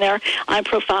energy in there. I'm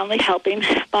profoundly helping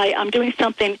by I'm doing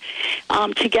something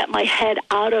to get my head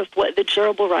out of what the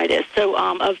gerbil ride is. So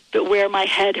of where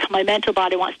my mental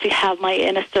body wants to have my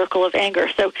in a circle of anger.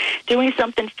 So doing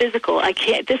something physical.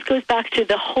 This goes back to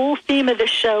the whole theme of the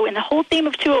show, and the whole theme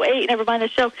of 208, never mind the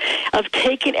show, of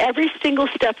taking every single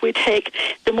step we take,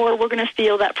 the more we're going to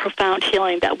feel that profound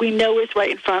healing that we know is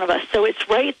right in front of us. So it's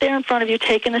right there in front of you,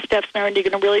 taking the steps, Mary, and you're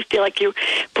going to really feel like you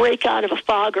break out of a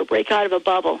fog or break out of a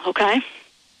bubble, okay?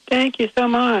 Thank you so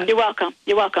much. You're welcome.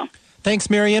 You're welcome. Thanks,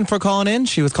 Marianne, for calling in.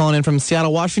 She was calling in from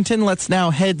Seattle, Washington. Let's now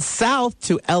head south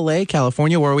to L.A.,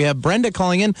 California, where we have Brenda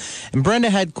calling in. And Brenda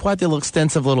had quite the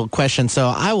extensive little question, so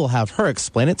I will have her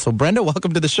explain it. So, Brenda,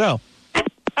 welcome to the show.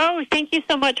 Oh, thank you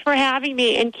so much for having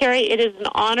me. And, Kerrie, it is an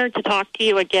honor to talk to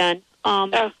you again.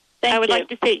 I would like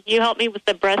to say you helped me with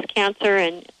the breast cancer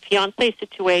and fiancé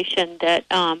situation that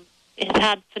has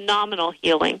had phenomenal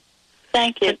healing.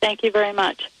 Thank you. Thank you very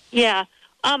much. Yeah.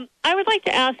 I would like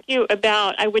to ask you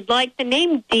about, I would like the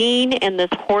name Dean, and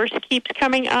this horse keeps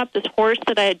coming up, this horse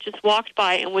that I had just walked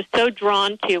by and was so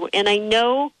drawn to. And I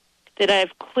know that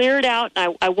I've cleared out,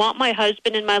 and I want my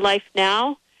husband in my life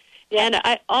now. Yeah. And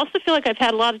I also feel like I've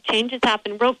had a lot of changes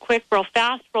happen real quick, real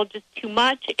fast, real just too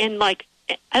much. And, like,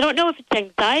 I don't know if it's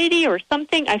anxiety or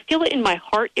something. I feel it in my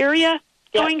heart area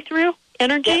going through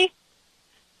energy. Yeah.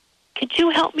 Could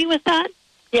you help me with that?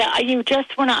 Yeah, you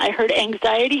just went on. I heard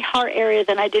anxiety, heart area,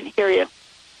 then I didn't hear you.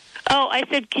 Oh, I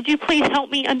said, could you please help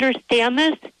me understand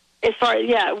this? As far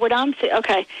as, what I'm saying,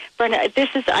 okay, Brenda,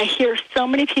 I hear so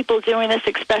many people doing this,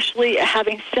 especially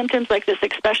having symptoms like this,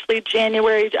 especially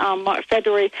January,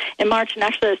 February, and March. And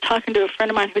actually, I was talking to a friend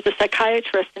of mine who's a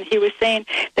psychiatrist, and he was saying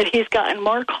that he's gotten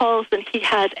more calls than he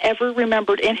has ever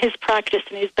remembered in his practice,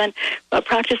 and he's been a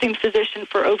practicing physician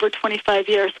for over 25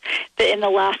 years, in the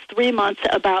last 3 months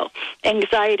about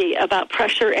anxiety, about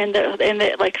pressure in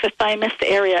the thymus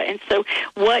area. And so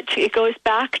it goes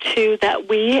back to that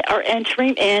we are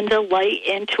entering in the light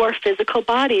into our physical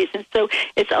bodies, and so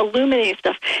it's illuminating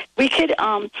stuff. We could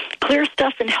clear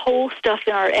stuff and whole stuff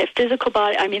in our physical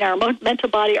body, our mental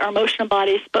body, our emotional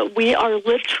bodies, but we are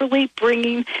literally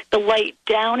bringing the light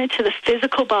down into the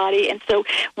physical body. And so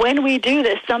when we do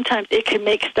this, sometimes it can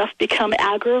make stuff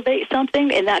aggravate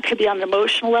something, and that could be on an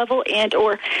emotional level and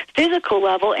or physical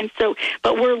level. And so,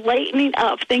 but we're lightening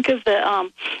up. Think of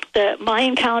the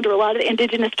Mayan calendar. A lot of the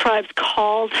indigenous tribes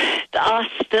called us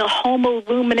the Homo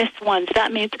luminous ones.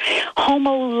 That means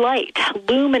Homo light,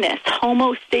 luminous,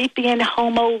 Homo sapien,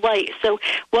 Homo light. So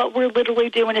what we're literally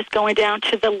doing is going down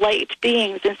to the light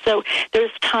beings. And so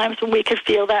there's times when we could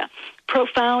feel that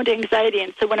profound anxiety.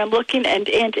 And so when I'm looking and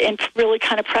really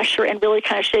kind of pressure and really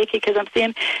kind of shaky, because I'm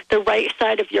seeing the right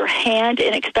side of your hand,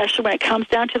 and especially when it comes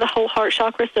down to the whole heart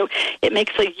chakra, so it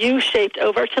makes a U-shaped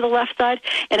over to the left side,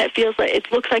 and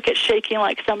it looks like it's shaking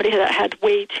like somebody that had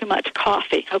way too much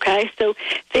coffee, okay? So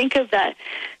think of that,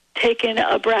 taking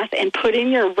a breath and putting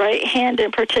your right hand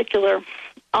in particular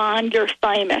on your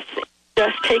thymus,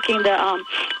 just taking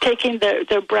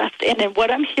the breath in. And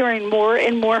what I'm hearing more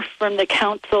and more from the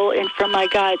council and from my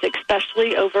guides,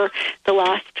 especially over the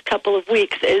last couple of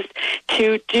weeks, is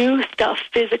to do stuff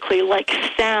physically, like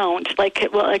sound, like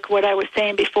what I was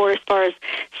saying before, as far as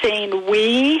saying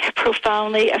we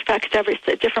profoundly affects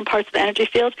different parts of the energy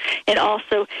field, and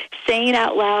also saying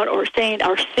out loud or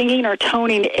singing or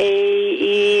toning A,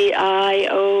 E, I,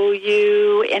 O,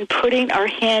 U, and putting our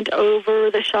hand over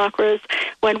the chakras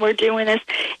when we're doing this.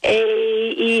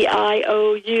 A, E, I,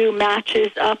 O, U matches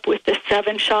up with the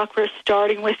 7 chakras,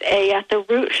 starting with A at the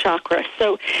root chakra.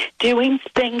 So doing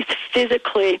things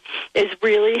physically is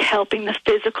really helping the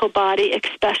physical body,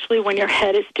 especially when your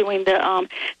head is doing the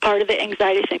part of the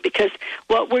anxiety thing. Because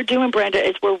what we're doing, Brenda,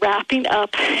 is we're wrapping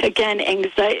up, again,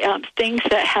 anxiety, things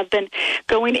that have been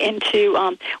going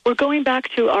into, we're going back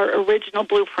to our original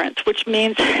blueprints, which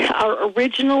means our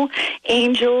original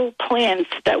angel plans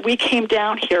that we came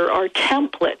down here, our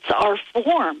templates, our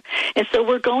form. And so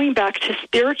we're going back to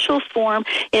spiritual form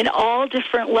in all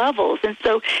different levels. And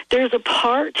so there's a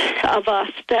part of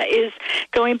us that is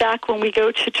going back when we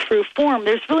go to true form.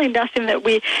 There's really nothing that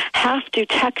we have to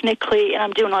technically, and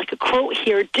I'm doing like a quote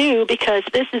here, do, because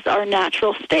this is our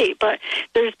natural state. But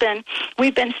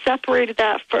we've been separated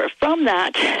from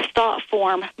that thought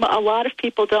form. A lot of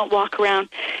people don't walk around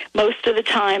most of the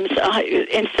times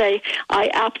and say, I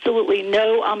absolutely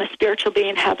know I'm a spiritual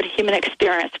being, have a human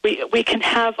experience. We can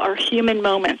have our human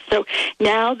moments. So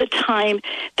now the time,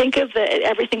 think of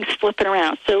everything's flipping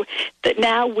around. So that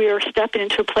now we're stepping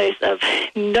into a place of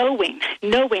knowing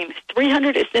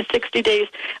 360 days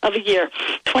of a year,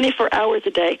 24 hours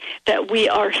a day, that we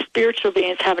are spiritual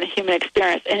beings having a human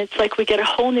experience. And it's like we get a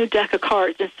whole new deck of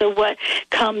cards. And so what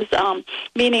comes,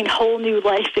 meaning whole new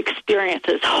life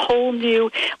experiences, whole new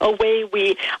way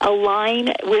we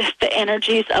align with the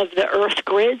energies of the earth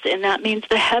grids, and that means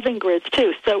the heaven grids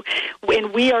too. So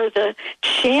when we are the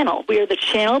channel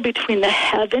between the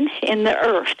heaven and the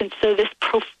earth. And so this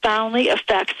profoundly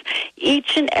affects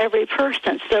each and every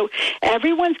person. So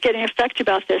everyone's getting affected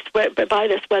by this,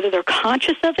 whether they're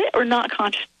conscious of it or not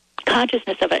conscious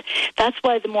consciousness of it. That's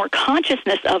why the more conscious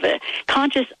of it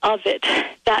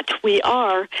that we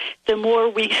are, the more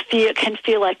we can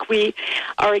feel like we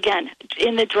are, again,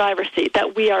 in the driver's seat,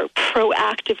 that we are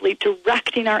proactively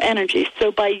directing our energy.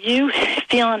 So by you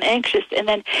feeling anxious and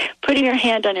then putting your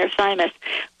hand on your thymus,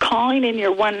 calling in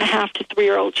your 1.5 to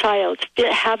 3-year-old child,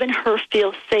 having her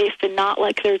feel safe and not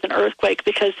like there's an earthquake,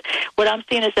 because what I'm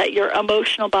seeing is that your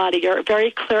emotional body, you're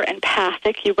very clear and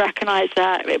empathic. You recognize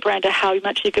that, Brenda, how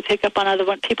much you could pick up on other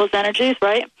people's energies,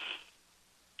 right?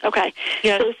 Okay.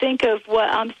 Yes. So think of what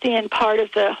I'm seeing. Part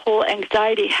of the whole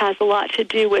anxiety has a lot to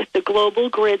do with the global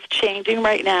grids changing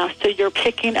right now. So you're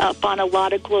picking up on a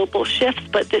lot of global shifts,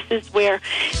 but this is where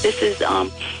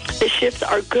the shifts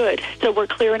are good. So we're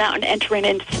clearing out and entering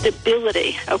into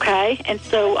stability, okay? And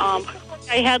so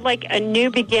I had like a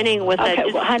new beginning with it.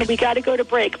 Okay, well, honey, we got to go to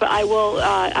break, but I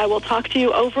will talk to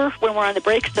you over when we're on the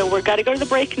break. So we've got to go to the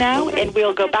break now, and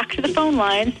we'll go back to the phone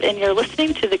lines, and you're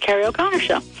listening to the Kerrie O'Connor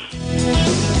Show.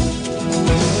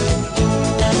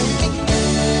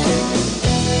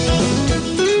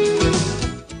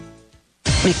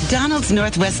 McDonald's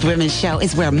Northwest Women's Show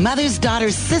is where mothers,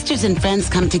 daughters, sisters, and friends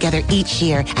come together each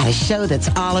year at a show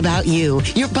that's all about you,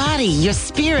 your body, your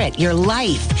spirit, your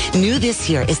life. New this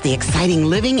year is the exciting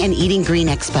Living and Eating Green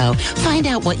Expo. Find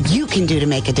out what you can do to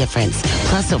make a difference.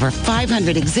 Plus over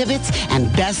 500 exhibits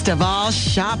and best of all,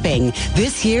 shopping.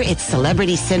 This year, it's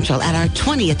Celebrity Central at our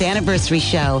 20th anniversary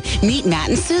show. Meet Matt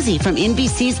and Susie from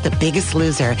NBC's The Biggest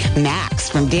Loser,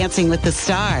 Max from Dancing with the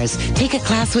Stars. Take a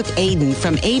class with Aiden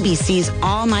from ABC's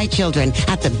All My Children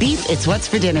at the Beef It's What's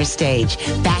for Dinner stage.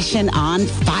 Fashion on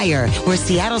Fire, where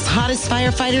Seattle's hottest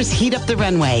firefighters heat up the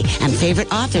runway. And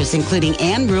favorite authors including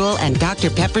Anne Rule and Dr.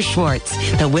 Pepper Schwartz.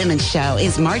 The Women's Show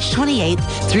is March 28th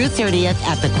through 30th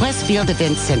at the Questfield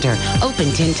Event Center.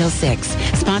 Open 10 till 6.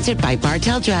 Sponsored by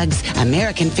Bartell Drugs,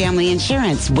 American Family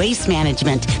Insurance, Waste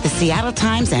Management, the Seattle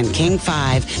Times, and King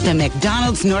 5. The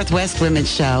McDonald's Northwest Women's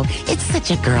Show. It's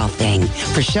such a girl thing.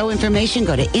 For show information,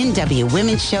 go to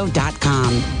nwwomenshow.com.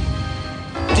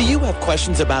 Do you have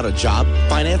questions about a job,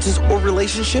 finances, or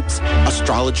relationships?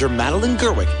 Astrologer Madeline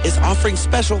Gerwick is offering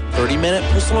special 30-minute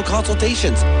personal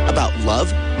consultations about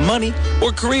love, money,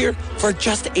 or career for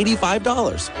just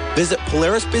 $85. Visit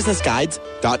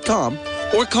PolarisBusinessGuides.com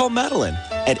or call Madeline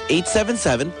at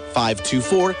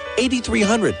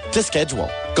 877-524-8300 to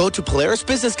schedule. Go to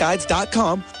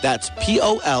PolarisBusinessGuides.com. That's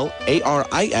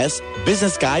POLARIS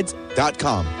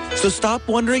BusinessGuides.com. So stop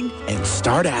wondering and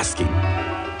start asking.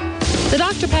 The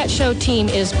Dr. Pat Show team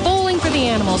is bowling for the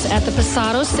animals at the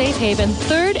Posados Safe Haven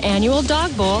 3rd Annual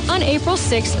Dog Bowl on April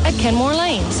 6th at Kenmore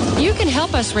Lanes. You can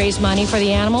help us raise money for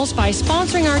the animals by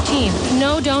sponsoring our team.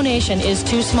 No donation is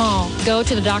too small. Go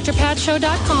to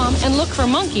thedrpatshow.com and look for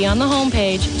Monkey on the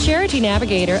homepage. Charity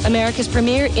Navigator, America's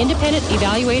premier independent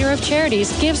evaluator of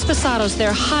charities, gives Posados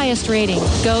their highest rating.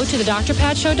 Go to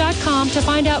thedrpatshow.com to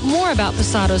find out more about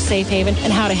Posados Safe Haven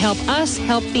and how to help us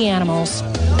help the animals.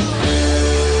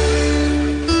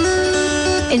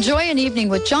 Enjoy an evening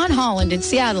with John Holland in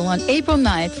Seattle on April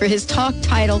 9th for his talk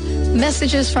titled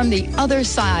Messages from the Other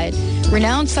Side.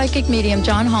 Renowned psychic medium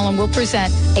John Holland will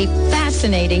present a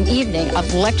fascinating evening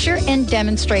of lecture and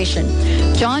demonstration.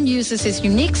 John uses his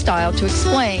unique style to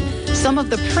explain some of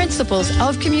the principles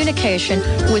of communication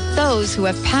with those who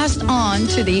have passed on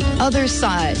to the other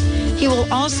side. He will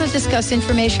also discuss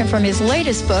information from his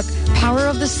latest book, Power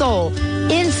of the Soul,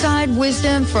 Inside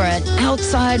Wisdom for an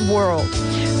Outside World.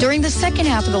 During the second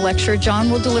half of the lecture, John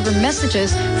will deliver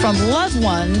messages from loved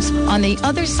ones on the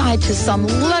other side to some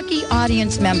lucky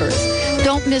audience members.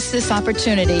 Don't miss this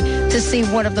opportunity to see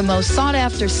one of the most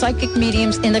sought-after psychic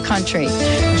mediums in the country.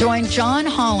 Join John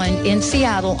Holland in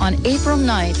Seattle on April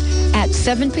 9th at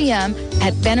 7 p.m.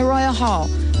 at Benaroya Hall.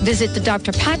 Visit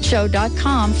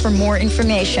thedrpatshow.com for more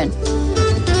information.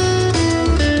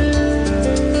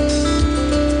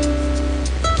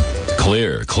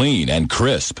 Clear, clean, and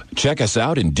crisp. Check us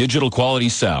out in digital quality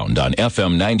sound on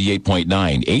FM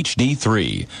 98.9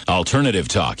 HD3. Alternative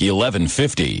Talk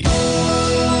 1150.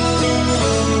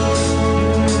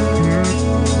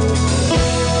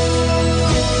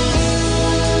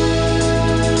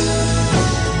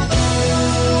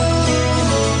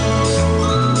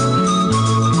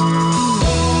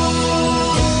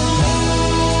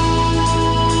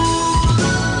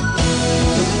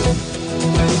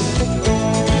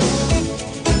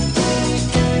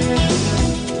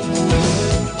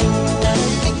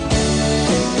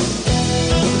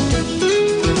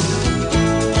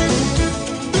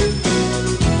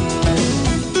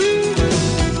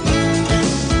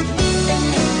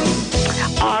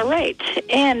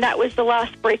 And that was the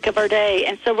last break of our day.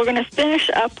 And so we're going to finish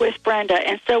up with Brenda.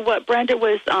 And so what Brenda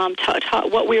was,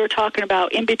 what we were talking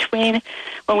about in between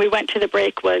when we went to the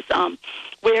break was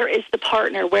where is the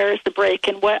partner, where is the break?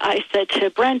 And what I said to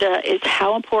Brenda is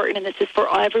how important, and this is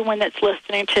for everyone that's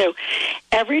listening too,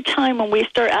 every time when we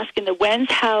start asking the whens,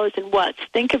 hows, and whats,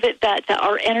 think of it that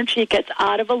our energy gets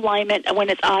out of alignment, and when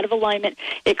it's out of alignment,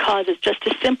 it causes, just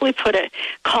to simply put it,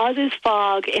 causes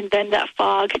fog, and then that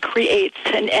fog creates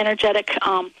an energetic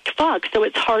fog, so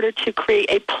it's harder to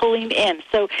create a pulling in.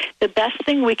 So the best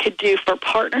thing we could do for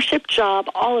partnership, job,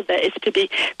 all of it, is to be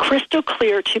crystal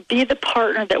clear, to be the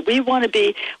partner that we want to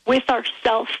be with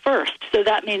ourselves first. So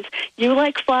that means you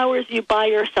like flowers, you buy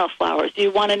yourself flowers. You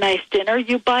want a nice dinner,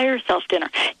 you buy yourself dinner.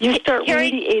 You start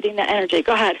radiating the energy.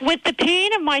 Go ahead. With the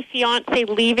pain of my fiance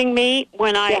leaving me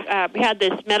when I had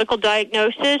this medical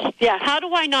diagnosis, how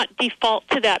do I not default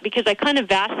to that? Because I kind of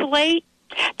vacillate.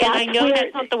 And I know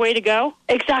that's not the way to go?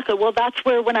 Exactly. Well, that's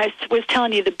where, when I was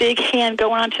telling you, the big hand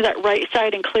going onto that right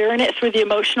side and clearing it through the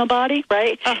emotional body,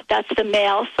 right? That's the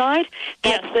male side.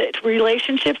 That's the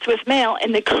relationships with male.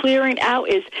 And the clearing out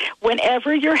is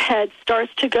whenever your head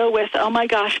starts to go with, oh, my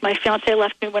gosh, my fiancé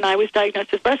left me when I was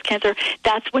diagnosed with breast cancer,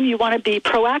 that's when you want to be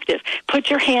proactive. Put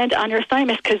your hand on your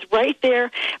thymus, because right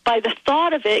there, by the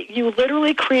thought of it, you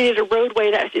literally created a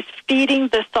roadway that is feeding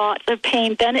the thoughts of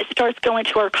pain. Then it starts going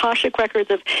to our Akashic records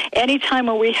of any time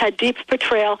when we had deep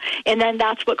betrayal, and then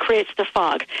that's what creates the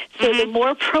fog. So the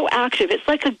more proactive, it's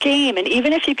like a game, and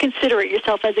even if you consider it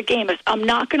yourself as a game, if I'm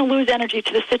not going to lose energy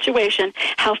to the situation,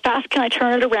 how fast can I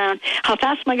turn it around? How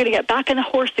fast am I going to get back on the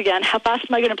horse again? How fast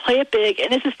am I going to play it big?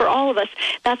 And this is for all of us.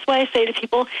 That's why I say to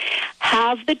people,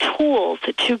 have the tools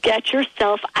to get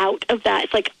yourself out of that.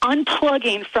 It's like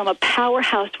unplugging from a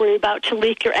powerhouse where you're about to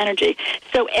leak your energy.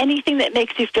 So anything that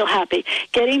makes you feel happy,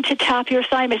 getting to tap your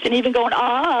thymus and even going,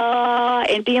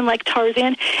 and being like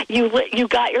Tarzan, you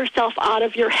got yourself out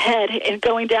of your head and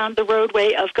going down the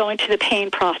roadway of going to the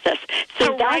pain process. So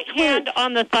that's right hand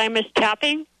on the thymus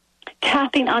tapping?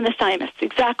 Tapping on the thymus,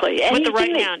 exactly. With the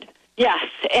right hand? Yes,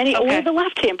 or the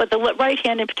left hand, but the right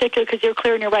hand in particular, because you're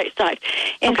clearing your right side.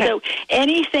 And so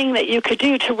anything that you could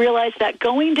do to realize that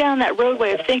going down that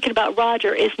roadway of thinking about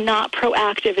Roger is not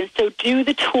proactive, and so do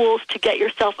the tools to get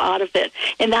yourself out of it.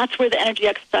 And that's where the energy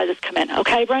exercises come in.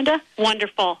 Okay, Brenda?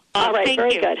 Wonderful. All right,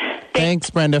 very good. Thanks,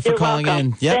 Brenda, for You're calling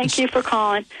welcome. in. Yep. Thank you for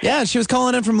calling. Yeah, she was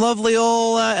calling in from lovely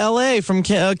old L.A., from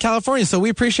California, so we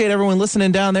appreciate everyone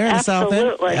listening down there in the South End.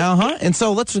 Absolutely. And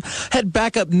so let's head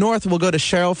back up north. We'll go to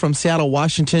Cheryl from Seattle,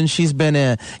 Washington. She's been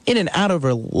in and out of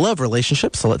her love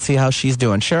relationship, so let's see how she's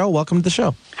doing. Cheryl, welcome to the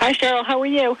show. Hi, Cheryl. How are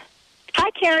you?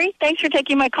 Hi, Kerrie. Thanks for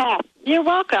taking my call. You're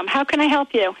welcome. How can I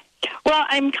help you? Well,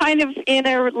 I'm kind of in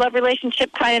a love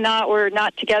relationship, kind of not. We're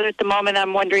not together at the moment.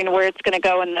 I'm wondering where it's going to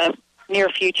go in the near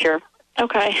future.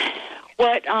 Okay.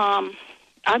 What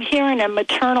I'm hearing a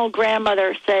maternal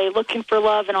grandmother say, looking for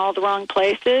love in all the wrong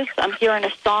places. I'm hearing a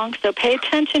song, so pay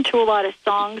attention to a lot of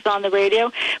songs on the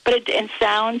radio, but and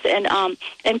sounds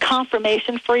and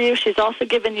confirmation for you. She's also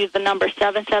given you the number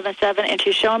 777, and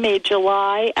she's showing me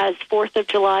July as 4th of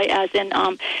July, as in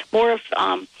more of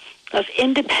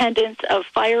independence, of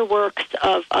fireworks,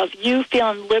 of you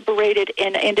feeling liberated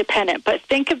and independent. But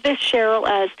think of this, Cheryl,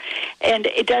 as, and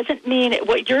it doesn't mean,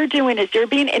 what you're doing is you're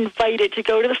being invited to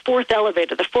go to the 4th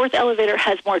elevator. The 4th elevator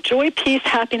has more joy, peace,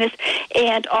 happiness,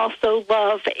 and also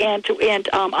love and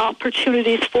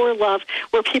opportunities for love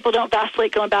where people don't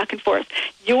vacillate going back and forth.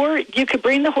 You could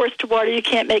bring the horse to water, you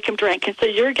can't make him drink. And so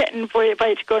you're getting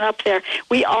invited to go up there.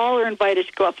 We all are invited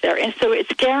to go up there. And so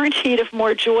it's guaranteed of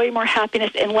more joy, more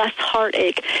happiness, and less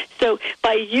heartache. So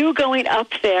by you going up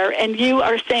there and you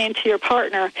are saying to your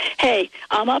partner, hey,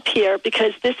 I'm up here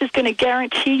because this is going to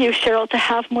guarantee you, Cheryl, to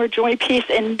have more joy, peace,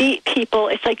 and meet people.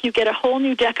 It's like you get a whole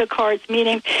new deck of cards,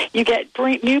 meaning you get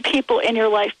new people in your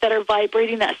life that are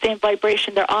vibrating that same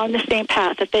vibration. They're on the same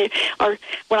path. That they are.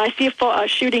 When I see a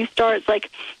shooting star, it's like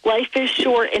life is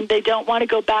short and they don't want to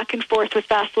go back and forth with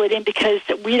vacillating, because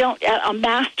a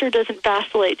master doesn't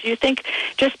vacillate. Do you think,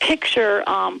 just picture,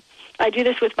 I do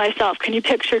this with myself. Can you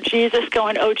picture Jesus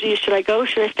going, oh, geez, should I go?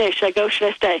 Should I stay? Should I go? Should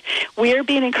I stay? We are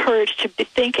being encouraged to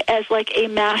think as like a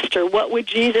master. What would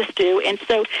Jesus do? And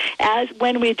so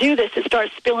when we do this, it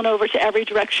starts spilling over to every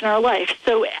direction in our life.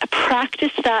 So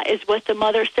practice that is what the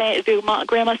mother's saying, the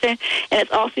grandma's saying. And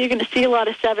it's also, you're going to see a lot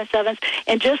of 7/7s.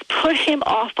 And just put him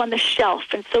off on the shelf.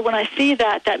 And so when I see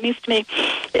that, that means to me,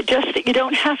 you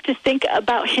don't have to think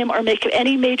about him or make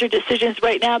any major decisions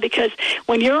right now, because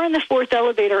when you're on the fourth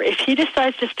elevator, if he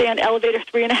decides to stay on elevator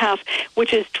 3.5,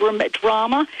 which is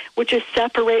drama, which is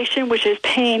separation, which is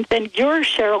pain, then you're,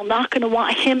 Cheryl, not going to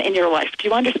want him in your life. Do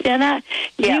you understand that?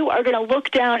 Yeah. You are going to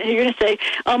look down and you're going to say,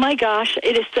 oh my gosh,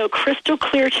 it is so crystal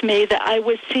clear to me that I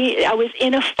was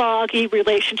in a foggy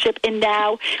relationship, and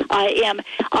now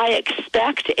I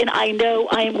expect and I know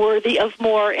I am worthy of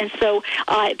more, and so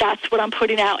that's what I'm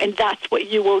putting out, and that's what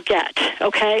you will get.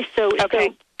 Okay? So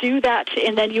do that,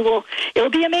 and then it'll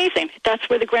be amazing. That's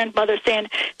where the grandmother's saying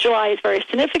July is very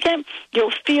significant.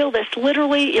 You'll feel this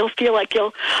literally. You'll feel like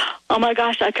oh my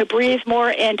gosh, I could breathe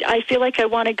more, and I feel like I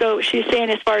want to go. She's saying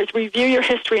as far as review your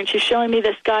history, and she's showing me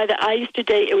this guy that I used to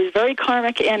date. It was very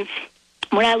karmic, and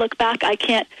when I look back,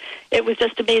 it was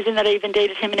just amazing that I even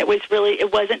dated him, and it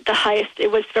wasn't the highest, it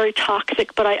was very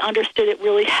toxic, but I understood it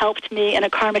really helped me in a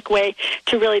karmic way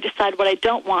to really decide what I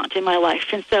don't want in my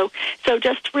life. And so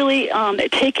just really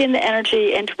take in the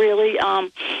energy and really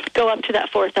go up to that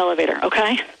fourth elevator,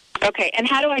 okay? Okay, and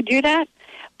how do I do that?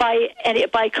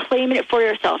 By claiming it for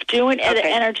yourself, doing the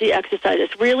energy exercises,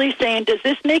 really saying, does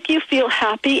this make you feel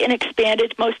happy and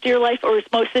expanded most of your life, or is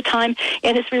most of the time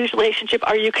in this relationship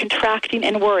are you contracting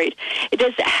and worried?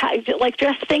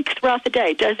 Just think throughout the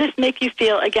day. Does this make you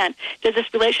feel, again, does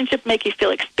this relationship make you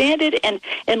feel expanded and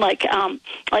like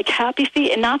happy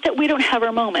feet? And not that we don't have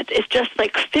our moments. It's just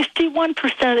like 51%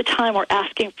 of the time we're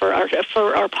asking for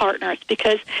our partners,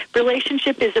 because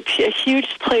relationship is a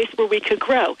huge place where we could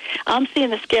grow. I'm seeing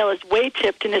the scale is way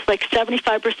tipped, and it's like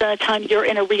 75% of the time you're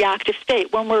in a reactive state.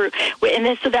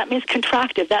 So that means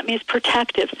contractive, that means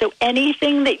protective. So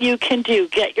anything that you can do,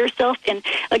 get yourself in,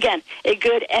 again, a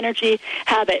good energy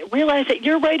habit. Realize that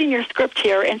you're writing your script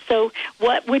here, and so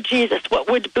what would Jesus, what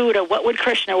would Buddha, what would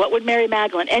Krishna, what would Mary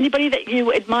Magdalene, anybody that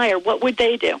you admire, what would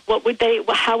they do?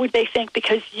 How would they think?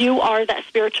 Because you are that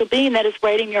spiritual being that is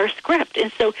writing your script,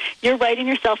 and so you're writing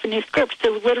yourself a new script.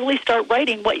 So literally start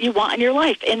writing what you want in your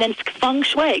life, and then feng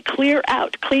shui, clear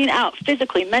out, clean out,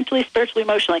 physically, mentally, spiritually,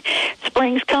 emotionally.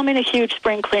 Spring's coming, a huge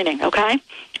spring cleaning, okay?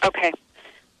 Okay.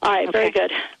 All right, very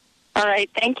good. All right,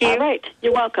 thank you. All right,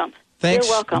 you're welcome. Thanks.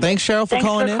 You're welcome. Thanks, Cheryl, for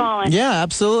calling in. Yeah,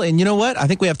 absolutely. And you know what? I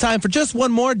think we have time for just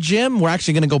one more. Jim, we're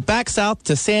actually going to go back south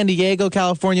to San Diego,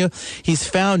 California. He's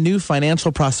found new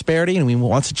financial prosperity, and we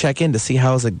want to check in to see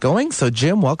how's it going. So,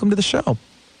 Jim, welcome to the show.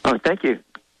 Oh, thank you.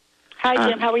 Hi,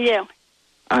 Jim. How are you?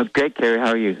 I'm good, Kerrie. How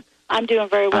are you? I'm doing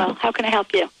very well. How can I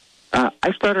help you?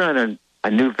 I started on a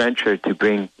new venture to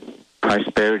bring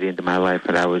prosperity into my life,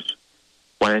 and I was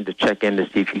wanting to check in to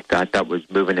see if you thought that was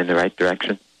moving in the right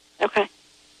direction. Okay.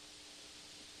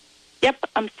 Yep,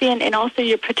 I'm seeing, and also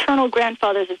your paternal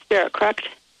grandfather's a spirit, correct?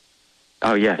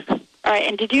 Oh, yes. All right,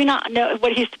 and did you not know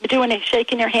what he's doing? He's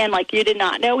shaking your hand like you did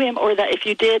not know him, or that if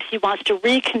you did, he wants to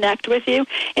reconnect with you,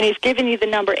 and he's giving you the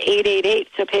number 888,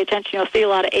 so pay attention. You'll see a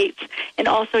lot of 8s. And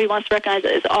also he wants to recognize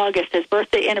it as August, his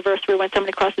birthday anniversary when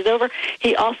somebody crosses over.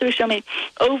 He also showed me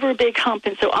over a big hump,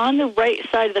 and so on the right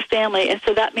side of the family, and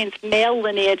so that means male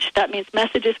lineage. That means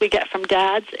messages we get from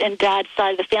dads and dad's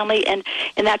side of the family, and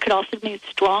that could also mean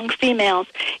strong females,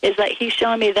 is that he's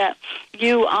showing me that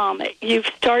you've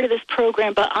started this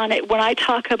program, but on it, when I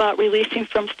talk about releasing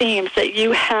from themes, that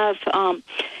you have,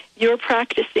 you're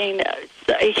practicing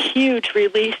a huge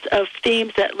release of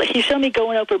themes that he showed me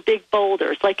going over big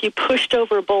boulders, like you pushed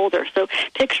over a boulder. So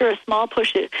picture a small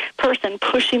person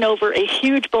pushing over a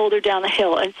huge boulder down the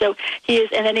hill, and so he is,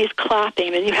 and then he's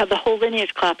clapping, and you have the whole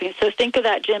lineage clapping. So think of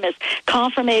that, Jim, as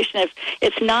confirmation of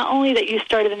it's not only that you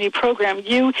started a new program,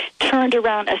 you turned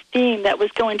around a theme that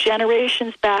was going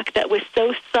generations back that was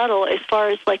so subtle as far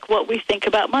as like what we think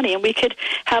about money, and we could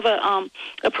have a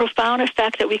profound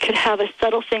effect that we could have a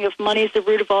subtle thing of money is the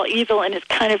root of all evil, and it's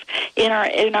kind of in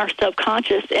our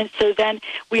subconscious, and so then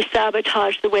we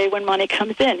sabotage the way when money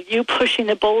comes in. You pushing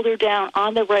the boulder down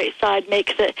on the right side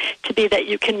makes it to be that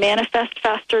you can manifest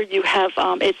faster. You have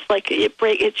it's like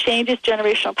it changes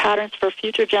generational patterns for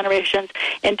future generations,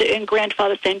 and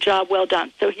grandfather saying job well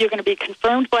done. So you're going to be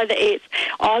confirmed by the 8th.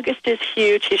 August is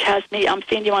huge. He has me. I'm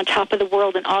seeing you on top of the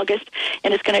world in August,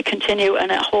 and it's going to continue in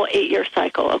a whole 8-year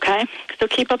cycle. Okay, so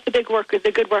keep up the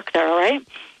good work there. All right.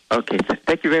 Okay.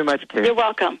 Thank you very much, Kerrie. You're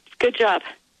welcome. Good job.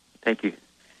 Thank you.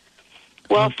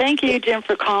 Well, thank you, Jim,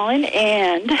 for calling.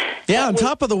 And yeah, on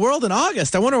top of the world in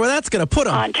August. I wonder where that's going to put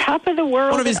him. On top of the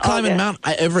world. What if he's climbing Mount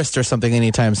Everest or something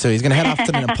anytime soon? He's going to head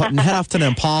off to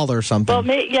Nepal or something. Well,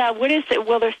 yeah. What is it?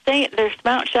 Well, they're saying there's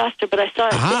Mount Shasta, but I saw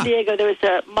in San Diego there was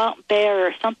a Mount Bear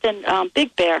or something,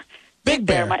 Big Bear. Big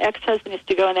Bear. My ex-husband used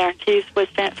to go in there. He was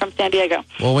from San Diego.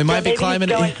 Well, we might be climbing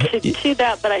going to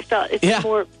that, but I felt it's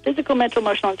more physical, mental,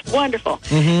 emotional. It's wonderful.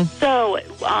 Mm-hmm. So,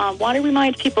 want to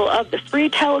remind people of the free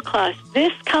teleclass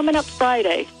this coming up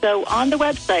Friday. So, on the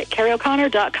website,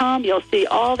 kerryo'connor.com, you'll see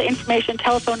all the information,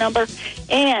 telephone number,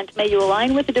 and may you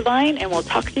align with the divine, and we'll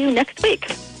talk to you next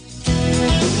week.